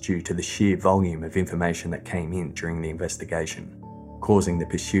missed due to the sheer volume of information that came in during the investigation, causing the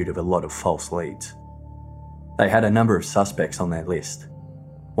pursuit of a lot of false leads. They had a number of suspects on their list.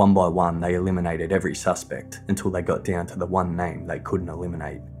 One by one, they eliminated every suspect until they got down to the one name they couldn't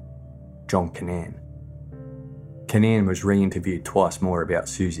eliminate: John Canaan. Canaan was re-interviewed twice more about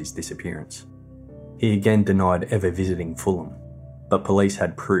Susie's disappearance. He again denied ever visiting Fulham, but police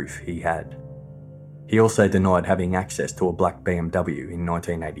had proof he had. He also denied having access to a black BMW in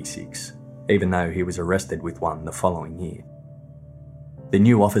 1986, even though he was arrested with one the following year. The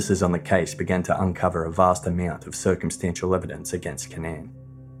new officers on the case began to uncover a vast amount of circumstantial evidence against Canaan.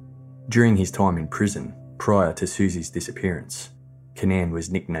 During his time in prison, prior to Susie's disappearance, Canaan was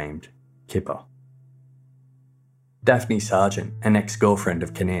nicknamed Kipper. Daphne Sargent, an ex-girlfriend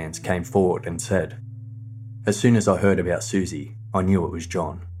of Canaan's, came forward and said, "As soon as I heard about Susie, I knew it was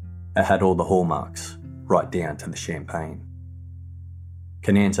John. It had all the hallmarks, right down to the champagne."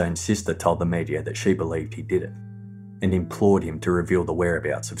 Canaan's own sister told the media that she believed he did it, and implored him to reveal the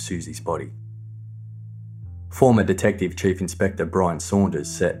whereabouts of Susie's body. Former Detective Chief Inspector Brian Saunders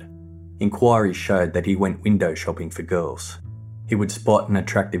said, "Inquiries showed that he went window shopping for girls. He would spot an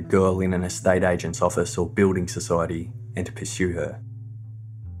attractive girl in an estate agent's office or building society and pursue her."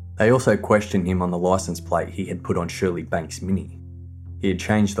 They also questioned him on the licence plate he had put on Shirley Banks' Mini. He had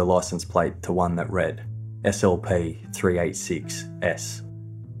changed the licence plate to one that read SLP 386S.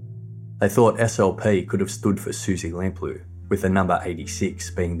 They thought SLP could have stood for Susie Lamplugh, with the number 86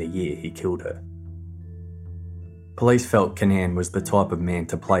 being the year he killed her. Police felt Canaan was the type of man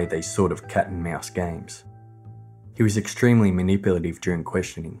to play these sort of cat and mouse games. He was extremely manipulative during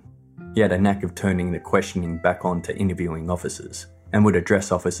questioning. He had a knack of turning the questioning back on to interviewing officers and would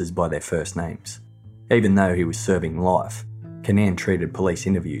address officers by their first names. Even though he was serving life, Canaan treated police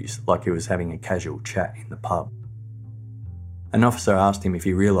interviews like he was having a casual chat in the pub. An officer asked him if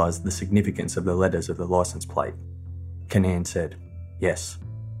he realised the significance of the letters of the licence plate. Canaan said, "Yes."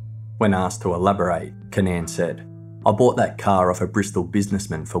 When asked to elaborate, Canaan said, "I bought that car off a Bristol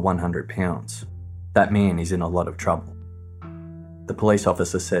businessman for £100. That man is in a lot of trouble." The police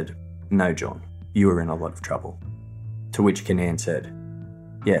officer said, "No, John, you are in a lot of trouble." To which Canaan said,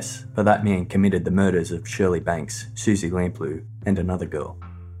 "Yes, but that man committed the murders of Shirley Banks, Susie Lamplugh, and another girl."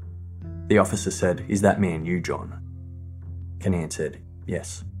 The officer said, "Is that man you, John?" Canaan said,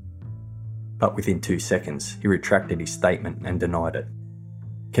 "Yes." But within 2 seconds, he retracted his statement and denied it.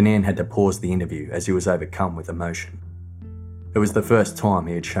 Canaan had to pause the interview as he was overcome with emotion. It was the first time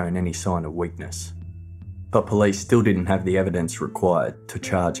he had shown any sign of weakness. But police still didn't have the evidence required to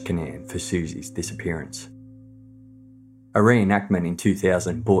charge Canaan for Susie's disappearance. A reenactment in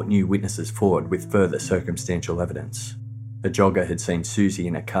 2000 brought new witnesses forward with further circumstantial evidence. A jogger had seen Susie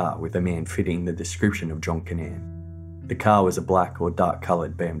in a car with a man fitting the description of John Canaan. The car was a black or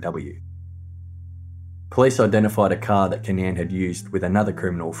dark-coloured BMW. Police identified a car that Canaan had used with another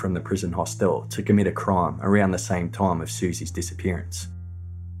criminal from the prison hostel to commit a crime around the same time of Susie's disappearance.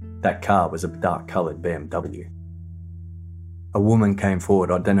 That car was a dark-coloured BMW. A woman came forward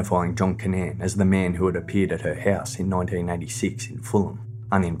identifying John Canaan as the man who had appeared at her house in 1986 in Fulham,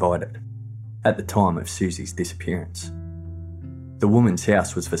 uninvited, at the time of Susie's disappearance. The woman's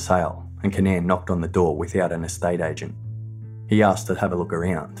house was for sale, and Canaan knocked on the door without an estate agent. He asked to have a look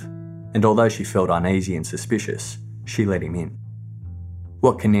around, and although she felt uneasy and suspicious, she let him in.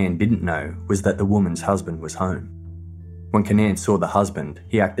 What Canaan didn't know was that the woman's husband was home. When Canaan saw the husband,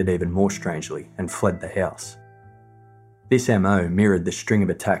 he acted even more strangely and fled the house. This MO mirrored the string of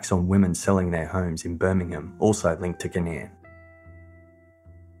attacks on women selling their homes in Birmingham, also linked to Canaan.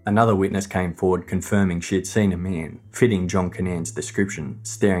 Another witness came forward confirming she had seen a man, fitting John Kinnairn's description,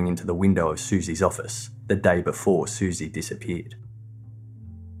 staring into the window of Susie's office the day before Susie disappeared.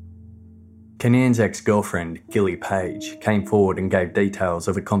 Kinnairn's ex-girlfriend, Gilly Page, came forward and gave details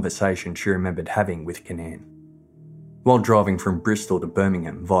of a conversation she remembered having with Kinnairn. While driving from Bristol to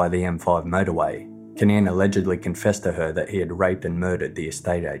Birmingham via the M5 motorway, Kinnairn allegedly confessed to her that he had raped and murdered the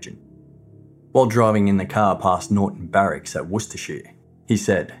estate agent. While driving in the car past Norton Barracks at Worcestershire, he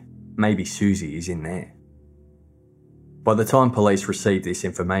said, "Maybe Susie is in there." By the time police received this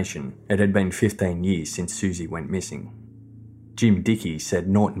information, it had been 15 years since Susie went missing. Jim Dickey said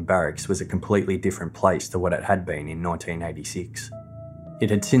Norton Barracks was a completely different place to what it had been in 1986. It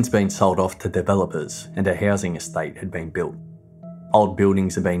had since been sold off to developers and a housing estate had been built. Old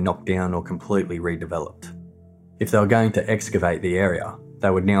buildings had been knocked down or completely redeveloped. If they were going to excavate the area, they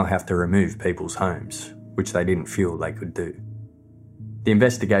would now have to remove people's homes, which they didn't feel they could do. The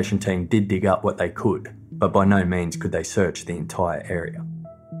investigation team did dig up what they could, but by no means could they search the entire area.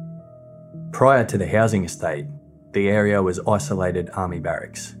 Prior to the housing estate, the area was isolated army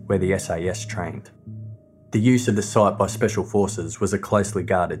barracks, where the SAS trained. The use of the site by Special Forces was a closely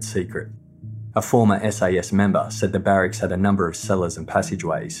guarded secret. A former SAS member said the barracks had a number of cellars and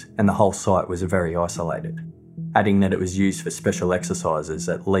passageways, and the whole site was very isolated, adding that it was used for special exercises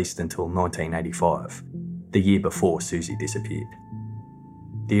at least until 1985, the year before Susie disappeared.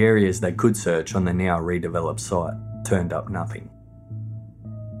 The areas they could search on the now redeveloped site turned up nothing.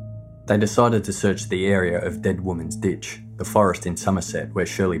 They decided to search the area of Dead Woman's Ditch, the forest in Somerset where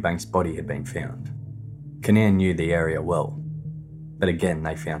Shirley Banks' body had been found. Kinnairn knew the area well, but again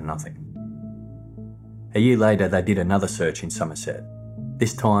they found nothing. A year later they did another search in Somerset,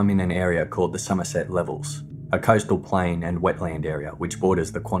 this time in an area called the Somerset Levels, a coastal plain and wetland area which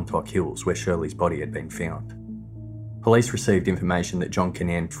borders the Quantock Hills where Shirley's body had been found. Police received information that John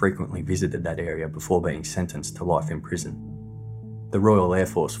Kinnairn frequently visited that area before being sentenced to life in prison. The Royal Air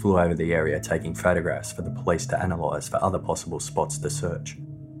Force flew over the area taking photographs for the police to analyse for other possible spots to search.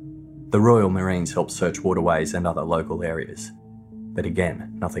 The Royal Marines helped search waterways and other local areas, but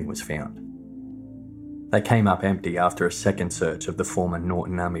again, nothing was found. They came up empty after a second search of the former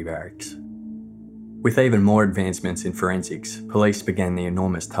Norton Army Barracks. With even more advancements in forensics, police began the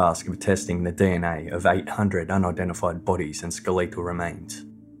enormous task of testing the DNA of 800 unidentified bodies and skeletal remains.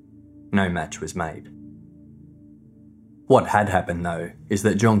 No match was made. What had happened though is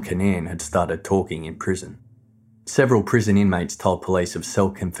that John Kinnairn had started talking in prison. Several prison inmates told police of cell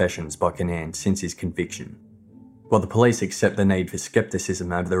confessions by Kinnairn since his conviction. While the police accept the need for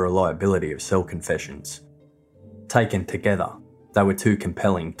scepticism over the reliability of cell confessions, taken together, they were too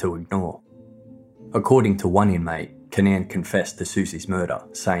compelling to ignore. According to one inmate, Kinnairn confessed to Susie's murder,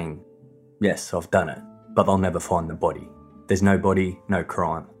 saying, "Yes, I've done it, but they'll never find the body. There's no body, no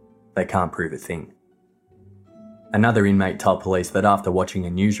crime. They can't prove a thing." Another inmate told police that after watching a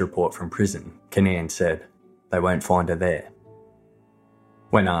news report from prison, Kinnairn said, "They won't find her there."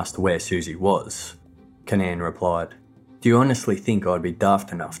 When asked where Susie was, Kinnairn replied, "Do you honestly think I'd be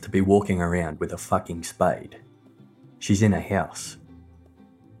daft enough to be walking around with a fucking spade? She's in a house."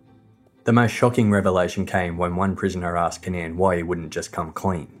 The most shocking revelation came when one prisoner asked Kinnairn why he wouldn't just come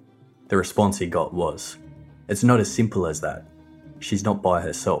clean. The response he got was, "It's not as simple as that. She's not by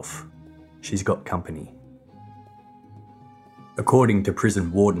herself. She's got company." According to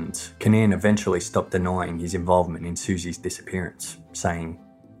prison wardens, Kinnairn eventually stopped denying his involvement in Susie's disappearance, saying,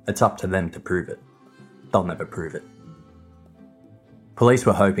 "It's up to them to prove it. They'll never prove it." Police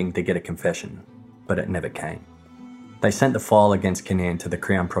were hoping to get a confession, but it never came. They sent the file against Kinnairn to the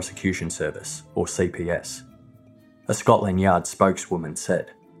Crown Prosecution Service, or CPS. A Scotland Yard spokeswoman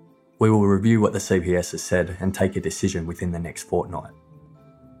said, "We will review what the CPS has said and take a decision within the next fortnight."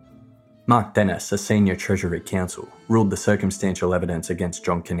 Mark Dennis, a senior Treasury counsel, ruled the circumstantial evidence against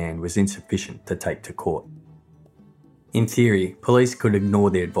John Kinnairn was insufficient to take to court. In theory, police could ignore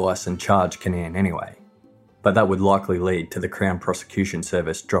the advice and charge Kinnairn anyway, but that would likely lead to the Crown Prosecution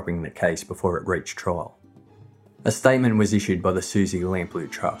Service dropping the case before it reached trial. A statement was issued by the Susie Lamplugh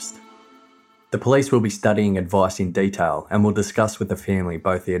Trust. The police will be studying advice in detail and will discuss with the family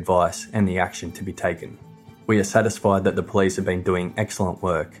both the advice and the action to be taken. We are satisfied that the police have been doing excellent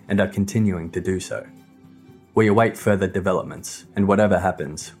work and are continuing to do so. We await further developments, and whatever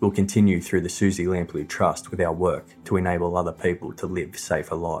happens, we'll continue through the Susie Lamplugh Trust with our work to enable other people to live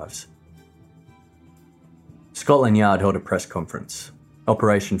safer lives. Scotland Yard held a press conference.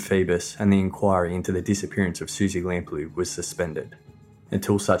 Operation Phoebus and the inquiry into the disappearance of Susie Lamplugh was suspended,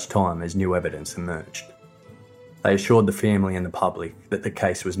 until such time as new evidence emerged. They assured the family and the public that the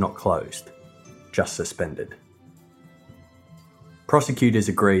case was not closed, just suspended. Prosecutors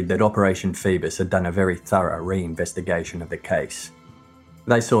agreed that Operation Phoebus had done a very thorough re-investigation of the case.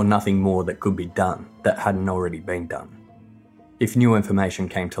 They saw nothing more that could be done that hadn't already been done. If new information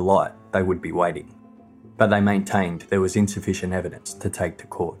came to light, they would be waiting, but they maintained there was insufficient evidence to take to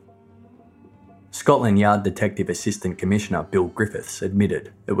court. Scotland Yard Detective Assistant Commissioner Bill Griffiths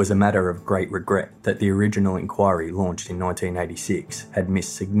admitted it was a matter of great regret that the original inquiry launched in 1986 had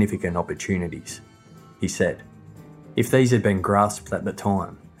missed significant opportunities. He said, "If these had been grasped at the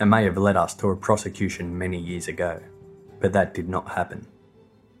time, it may have led us to a prosecution many years ago, but that did not happen."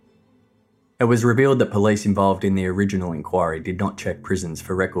 It was revealed that police involved in the original inquiry did not check prisons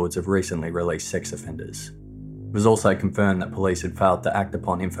for records of recently released sex offenders. It was also confirmed that police had failed to act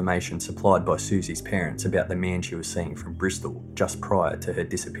upon information supplied by Susie's parents about the man she was seeing from Bristol just prior to her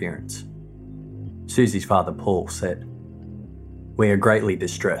disappearance. Susie's father Paul said, "We are greatly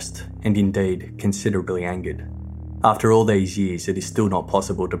distressed and indeed considerably angered. After all these years, it is still not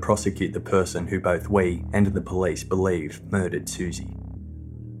possible to prosecute the person who both we and the police believe murdered Susie.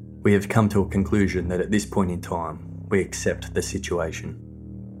 We have come to a conclusion that at this point in time, we accept the situation."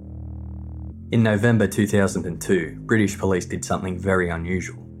 In November 2002, British police did something very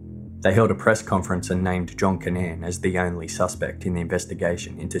unusual. They held a press conference and named John Kinane as the only suspect in the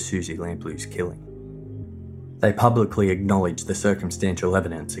investigation into Susie Lamplug's killing. They publicly acknowledged the circumstantial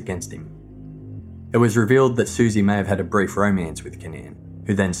evidence against him. It was revealed that Susie may have had a brief romance with Kinane,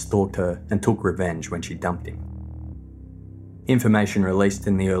 who then stalked her and took revenge when she dumped him. Information released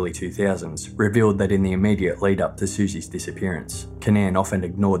in the early 2000s revealed that in the immediate lead-up to Susie's disappearance, Kinane often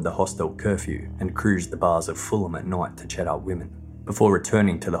ignored the hostel curfew and cruised the bars of Fulham at night to chat up women, before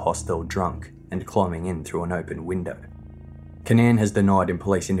returning to the hostel drunk and climbing in through an open window. Kinane has denied in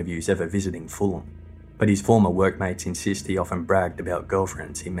police interviews ever visiting Fulham, but his former workmates insist he often bragged about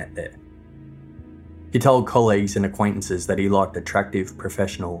girlfriends he met there. He told colleagues and acquaintances that he liked attractive,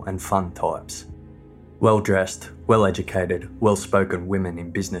 professional and fun types. Well-dressed, well-educated, well-spoken women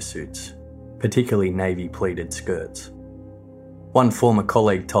in business suits, particularly navy pleated skirts. One former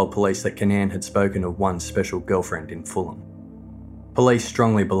colleague told police that Kinane had spoken of one special girlfriend in Fulham. Police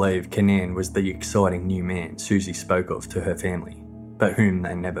strongly believe Kinane was the exciting new man Susie spoke of to her family, but whom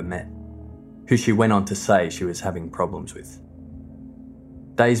they never met, who she went on to say she was having problems with.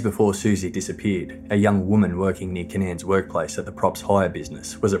 Days before Susie disappeared, a young woman working near Kinane's workplace at the props hire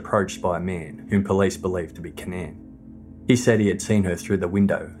business was approached by a man whom police believed to be Kinane. He said he had seen her through the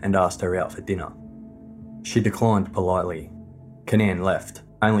window and asked her out for dinner. She declined politely. Kinane left,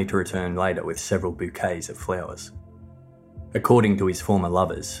 only to return later with several bouquets of flowers. According to his former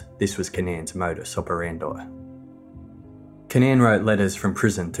lovers, this was Kinane's modus operandi. Kinane wrote letters from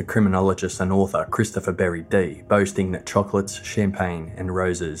prison to criminologist and author Christopher Berry Dee, boasting that chocolates, champagne and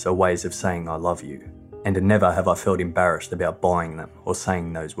roses are ways of saying I love you, and never have I felt embarrassed about buying them or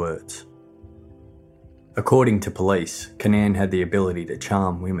saying those words. According to police, Kinane had the ability to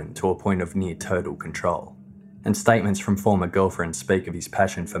charm women to a point of near total control, and statements from former girlfriends speak of his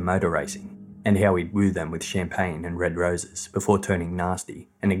passion for motor racing and how he'd woo them with champagne and red roses before turning nasty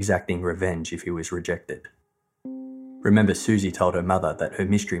and exacting revenge if he was rejected. Remember, Susie told her mother that her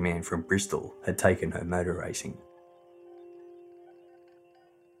mystery man from Bristol had taken her motor racing.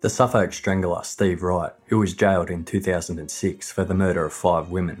 The Suffolk strangler Steve Wright, who was jailed in 2006 for the murder of 5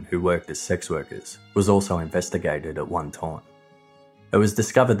 women who worked as sex workers, was also investigated at one time. It was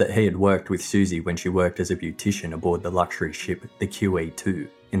discovered that he had worked with Susie when she worked as a beautician aboard the luxury ship the QE2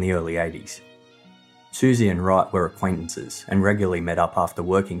 in the early 80s. Susie and Wright were acquaintances and regularly met up after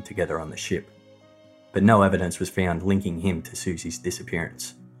working together on the ship, but no evidence was found linking him to Susie's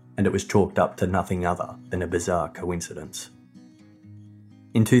disappearance, and it was chalked up to nothing other than a bizarre coincidence.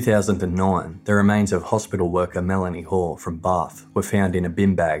 In 2009, the remains of hospital worker Melanie Hall from Bath were found in a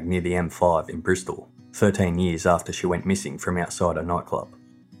bin bag near the M5 in Bristol, 13 years after she went missing from outside a nightclub.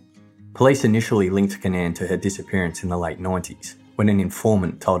 Police initially linked Kinane to her disappearance in the late 90s, when an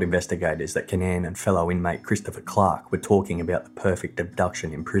informant told investigators that Kinane and fellow inmate Christopher Clark were talking about the perfect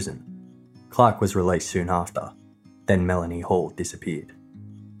abduction in prison. Clark was released soon after, then Melanie Hall disappeared.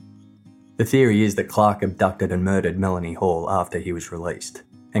 The theory is that Clark abducted and murdered Melanie Hall after he was released,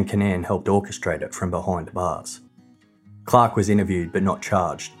 and Kinane helped orchestrate it from behind bars. Clark was interviewed but not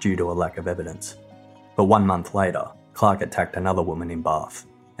charged due to a lack of evidence. But 1 month later, Clark attacked another woman in Bath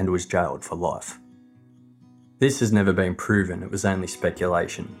and was jailed for life. This has never been proven, it was only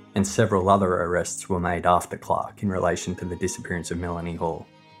speculation, and several other arrests were made after Clark in relation to the disappearance of Melanie Hall.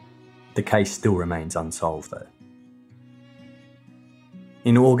 The case still remains unsolved though.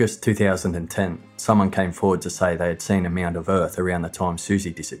 In August 2010, someone came forward to say they had seen a mound of earth around the time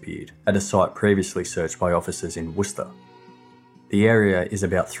Susie disappeared at a site previously searched by officers in Worcester. The area is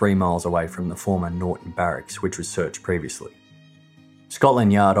about 3 miles away from the former Norton Barracks, which was searched previously.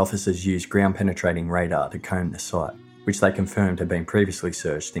 Scotland Yard officers used ground-penetrating radar to comb the site, which they confirmed had been previously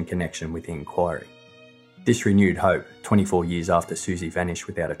searched in connection with the inquiry. This renewed hope, 24 years after Susie vanished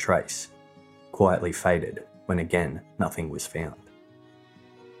without a trace, quietly faded when again nothing was found.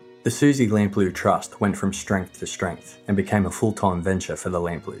 The Susie Lamplugh Trust went from strength to strength and became a full-time venture for the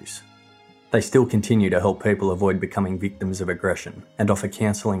Lamplughs. They still continue to help people avoid becoming victims of aggression and offer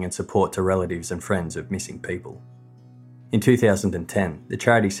counselling and support to relatives and friends of missing people. In 2010, the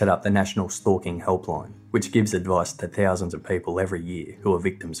charity set up the National Stalking Helpline, which gives advice to thousands of people every year who are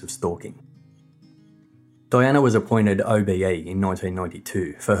victims of stalking. Diana was appointed OBE in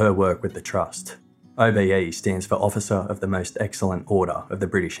 1992 for her work with the Trust. OBE stands for Officer of the Most Excellent Order of the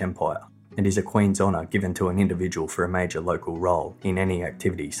British Empire, and is a Queen's honour given to an individual for a major local role in any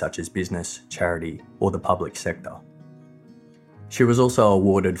activity such as business, charity, or the public sector. She was also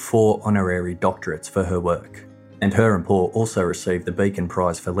awarded 4 honorary doctorates for her work, and her and Paul also received the Beacon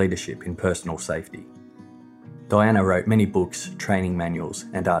Prize for Leadership in Personal Safety. Diana wrote many books, training manuals,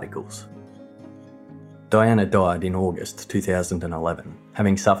 and articles. Diana died in August 2011,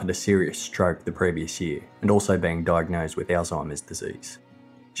 having suffered a serious stroke the previous year and also being diagnosed with Alzheimer's disease.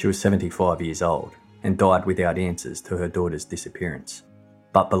 She was 75 years old and died without answers to her daughter's disappearance,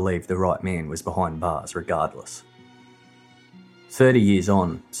 but believed the right man was behind bars regardless. 30 years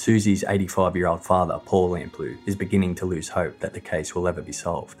on, Susie's 85-year-old father, Paul Lamplugh, is beginning to lose hope that the case will ever be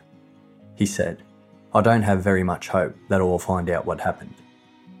solved. He said, "I don't have very much hope that I will find out what happened.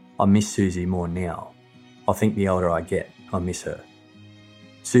 I miss Susie more now. I think the older I get, I miss her.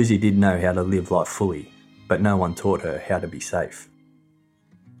 Susie did know how to live life fully, but no one taught her how to be safe."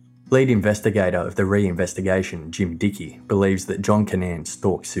 Lead investigator of the re-investigation, Jim Dickey, believes that John Kinane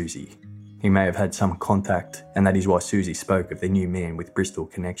stalked Susie. He may have had some contact, and that is why Susie spoke of the new man with Bristol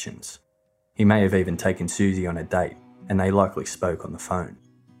connections. He may have even taken Susie on a date, and they likely spoke on the phone.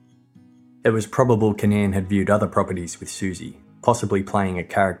 It was probable Kinane had viewed other properties with Susie, possibly playing a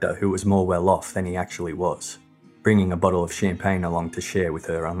character who was more well off than he actually was, bringing a bottle of champagne along to share with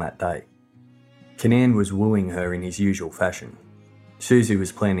her on that day. Kinane was wooing her in his usual fashion. Susie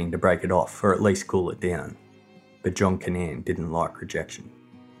was planning to break it off, or at least cool it down, but John Kinane didn't like rejection.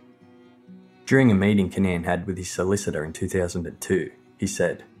 During a meeting Kinane had with his solicitor in 2002, he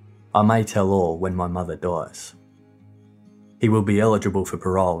said, "I may tell all when my mother dies." He will be eligible for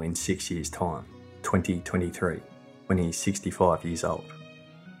parole in 6 years' time, 2023, when he is 65 years old.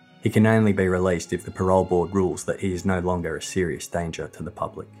 He can only be released if the parole board rules that he is no longer a serious danger to the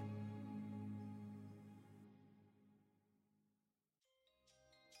public.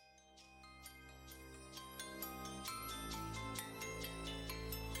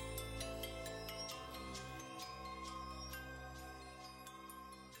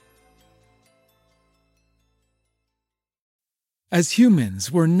 As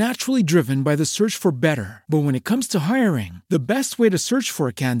humans, we're naturally driven by the search for better. But when it comes to hiring, the best way to search for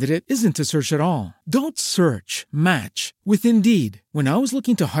a candidate isn't to search at all. Don't search, match with Indeed. When I was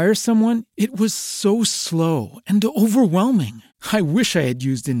looking to hire someone, it was so slow and overwhelming. I wish I had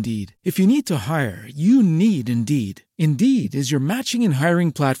used Indeed. If you need to hire, you need Indeed. Indeed is your matching and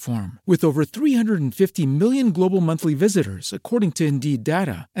hiring platform with over 350 million global monthly visitors, according to Indeed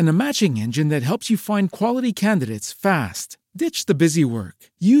data, and a matching engine that helps you find quality candidates fast. Ditch the busy work.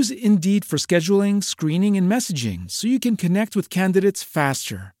 Use Indeed for scheduling, screening, and messaging so you can connect with candidates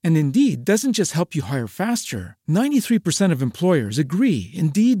faster. And Indeed doesn't just help you hire faster. 93% of employers agree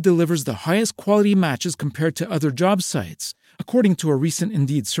Indeed delivers the highest quality matches compared to other job sites, according to a recent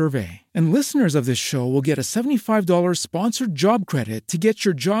Indeed survey. And listeners of this show will get a $75 sponsored job credit to get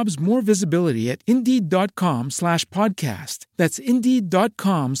your jobs more visibility at Indeed.com/podcast. That's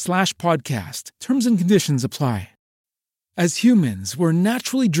Indeed.com/podcast. Terms and conditions apply. As humans, we're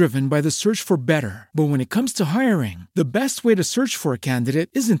naturally driven by the search for better. But when it comes to hiring, the best way to search for a candidate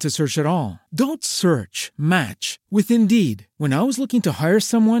isn't to search at all. Don't search, match with Indeed. When I was looking to hire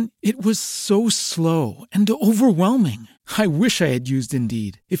someone, it was so slow and overwhelming. I wish I had used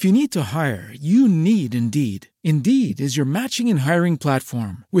Indeed. If you need to hire, you need Indeed. Indeed is your matching and hiring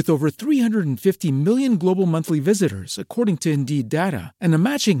platform with over 350 million global monthly visitors, according to Indeed data, and a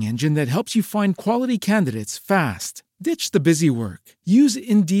matching engine that helps you find quality candidates fast. Ditch the busy work. Use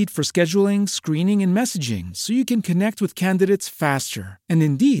Indeed for scheduling, screening, and messaging so you can connect with candidates faster. And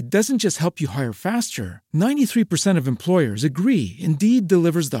Indeed doesn't just help you hire faster. 93% of employers agree Indeed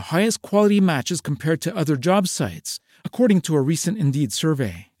delivers the highest quality matches compared to other job sites, according to a recent Indeed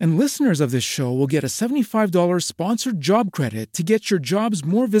survey. And listeners of this show will get a $75 sponsored job credit to get your jobs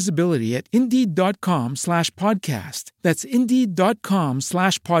more visibility at Indeed.com/podcast. That's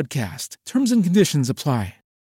Indeed.com/podcast. Terms and conditions apply.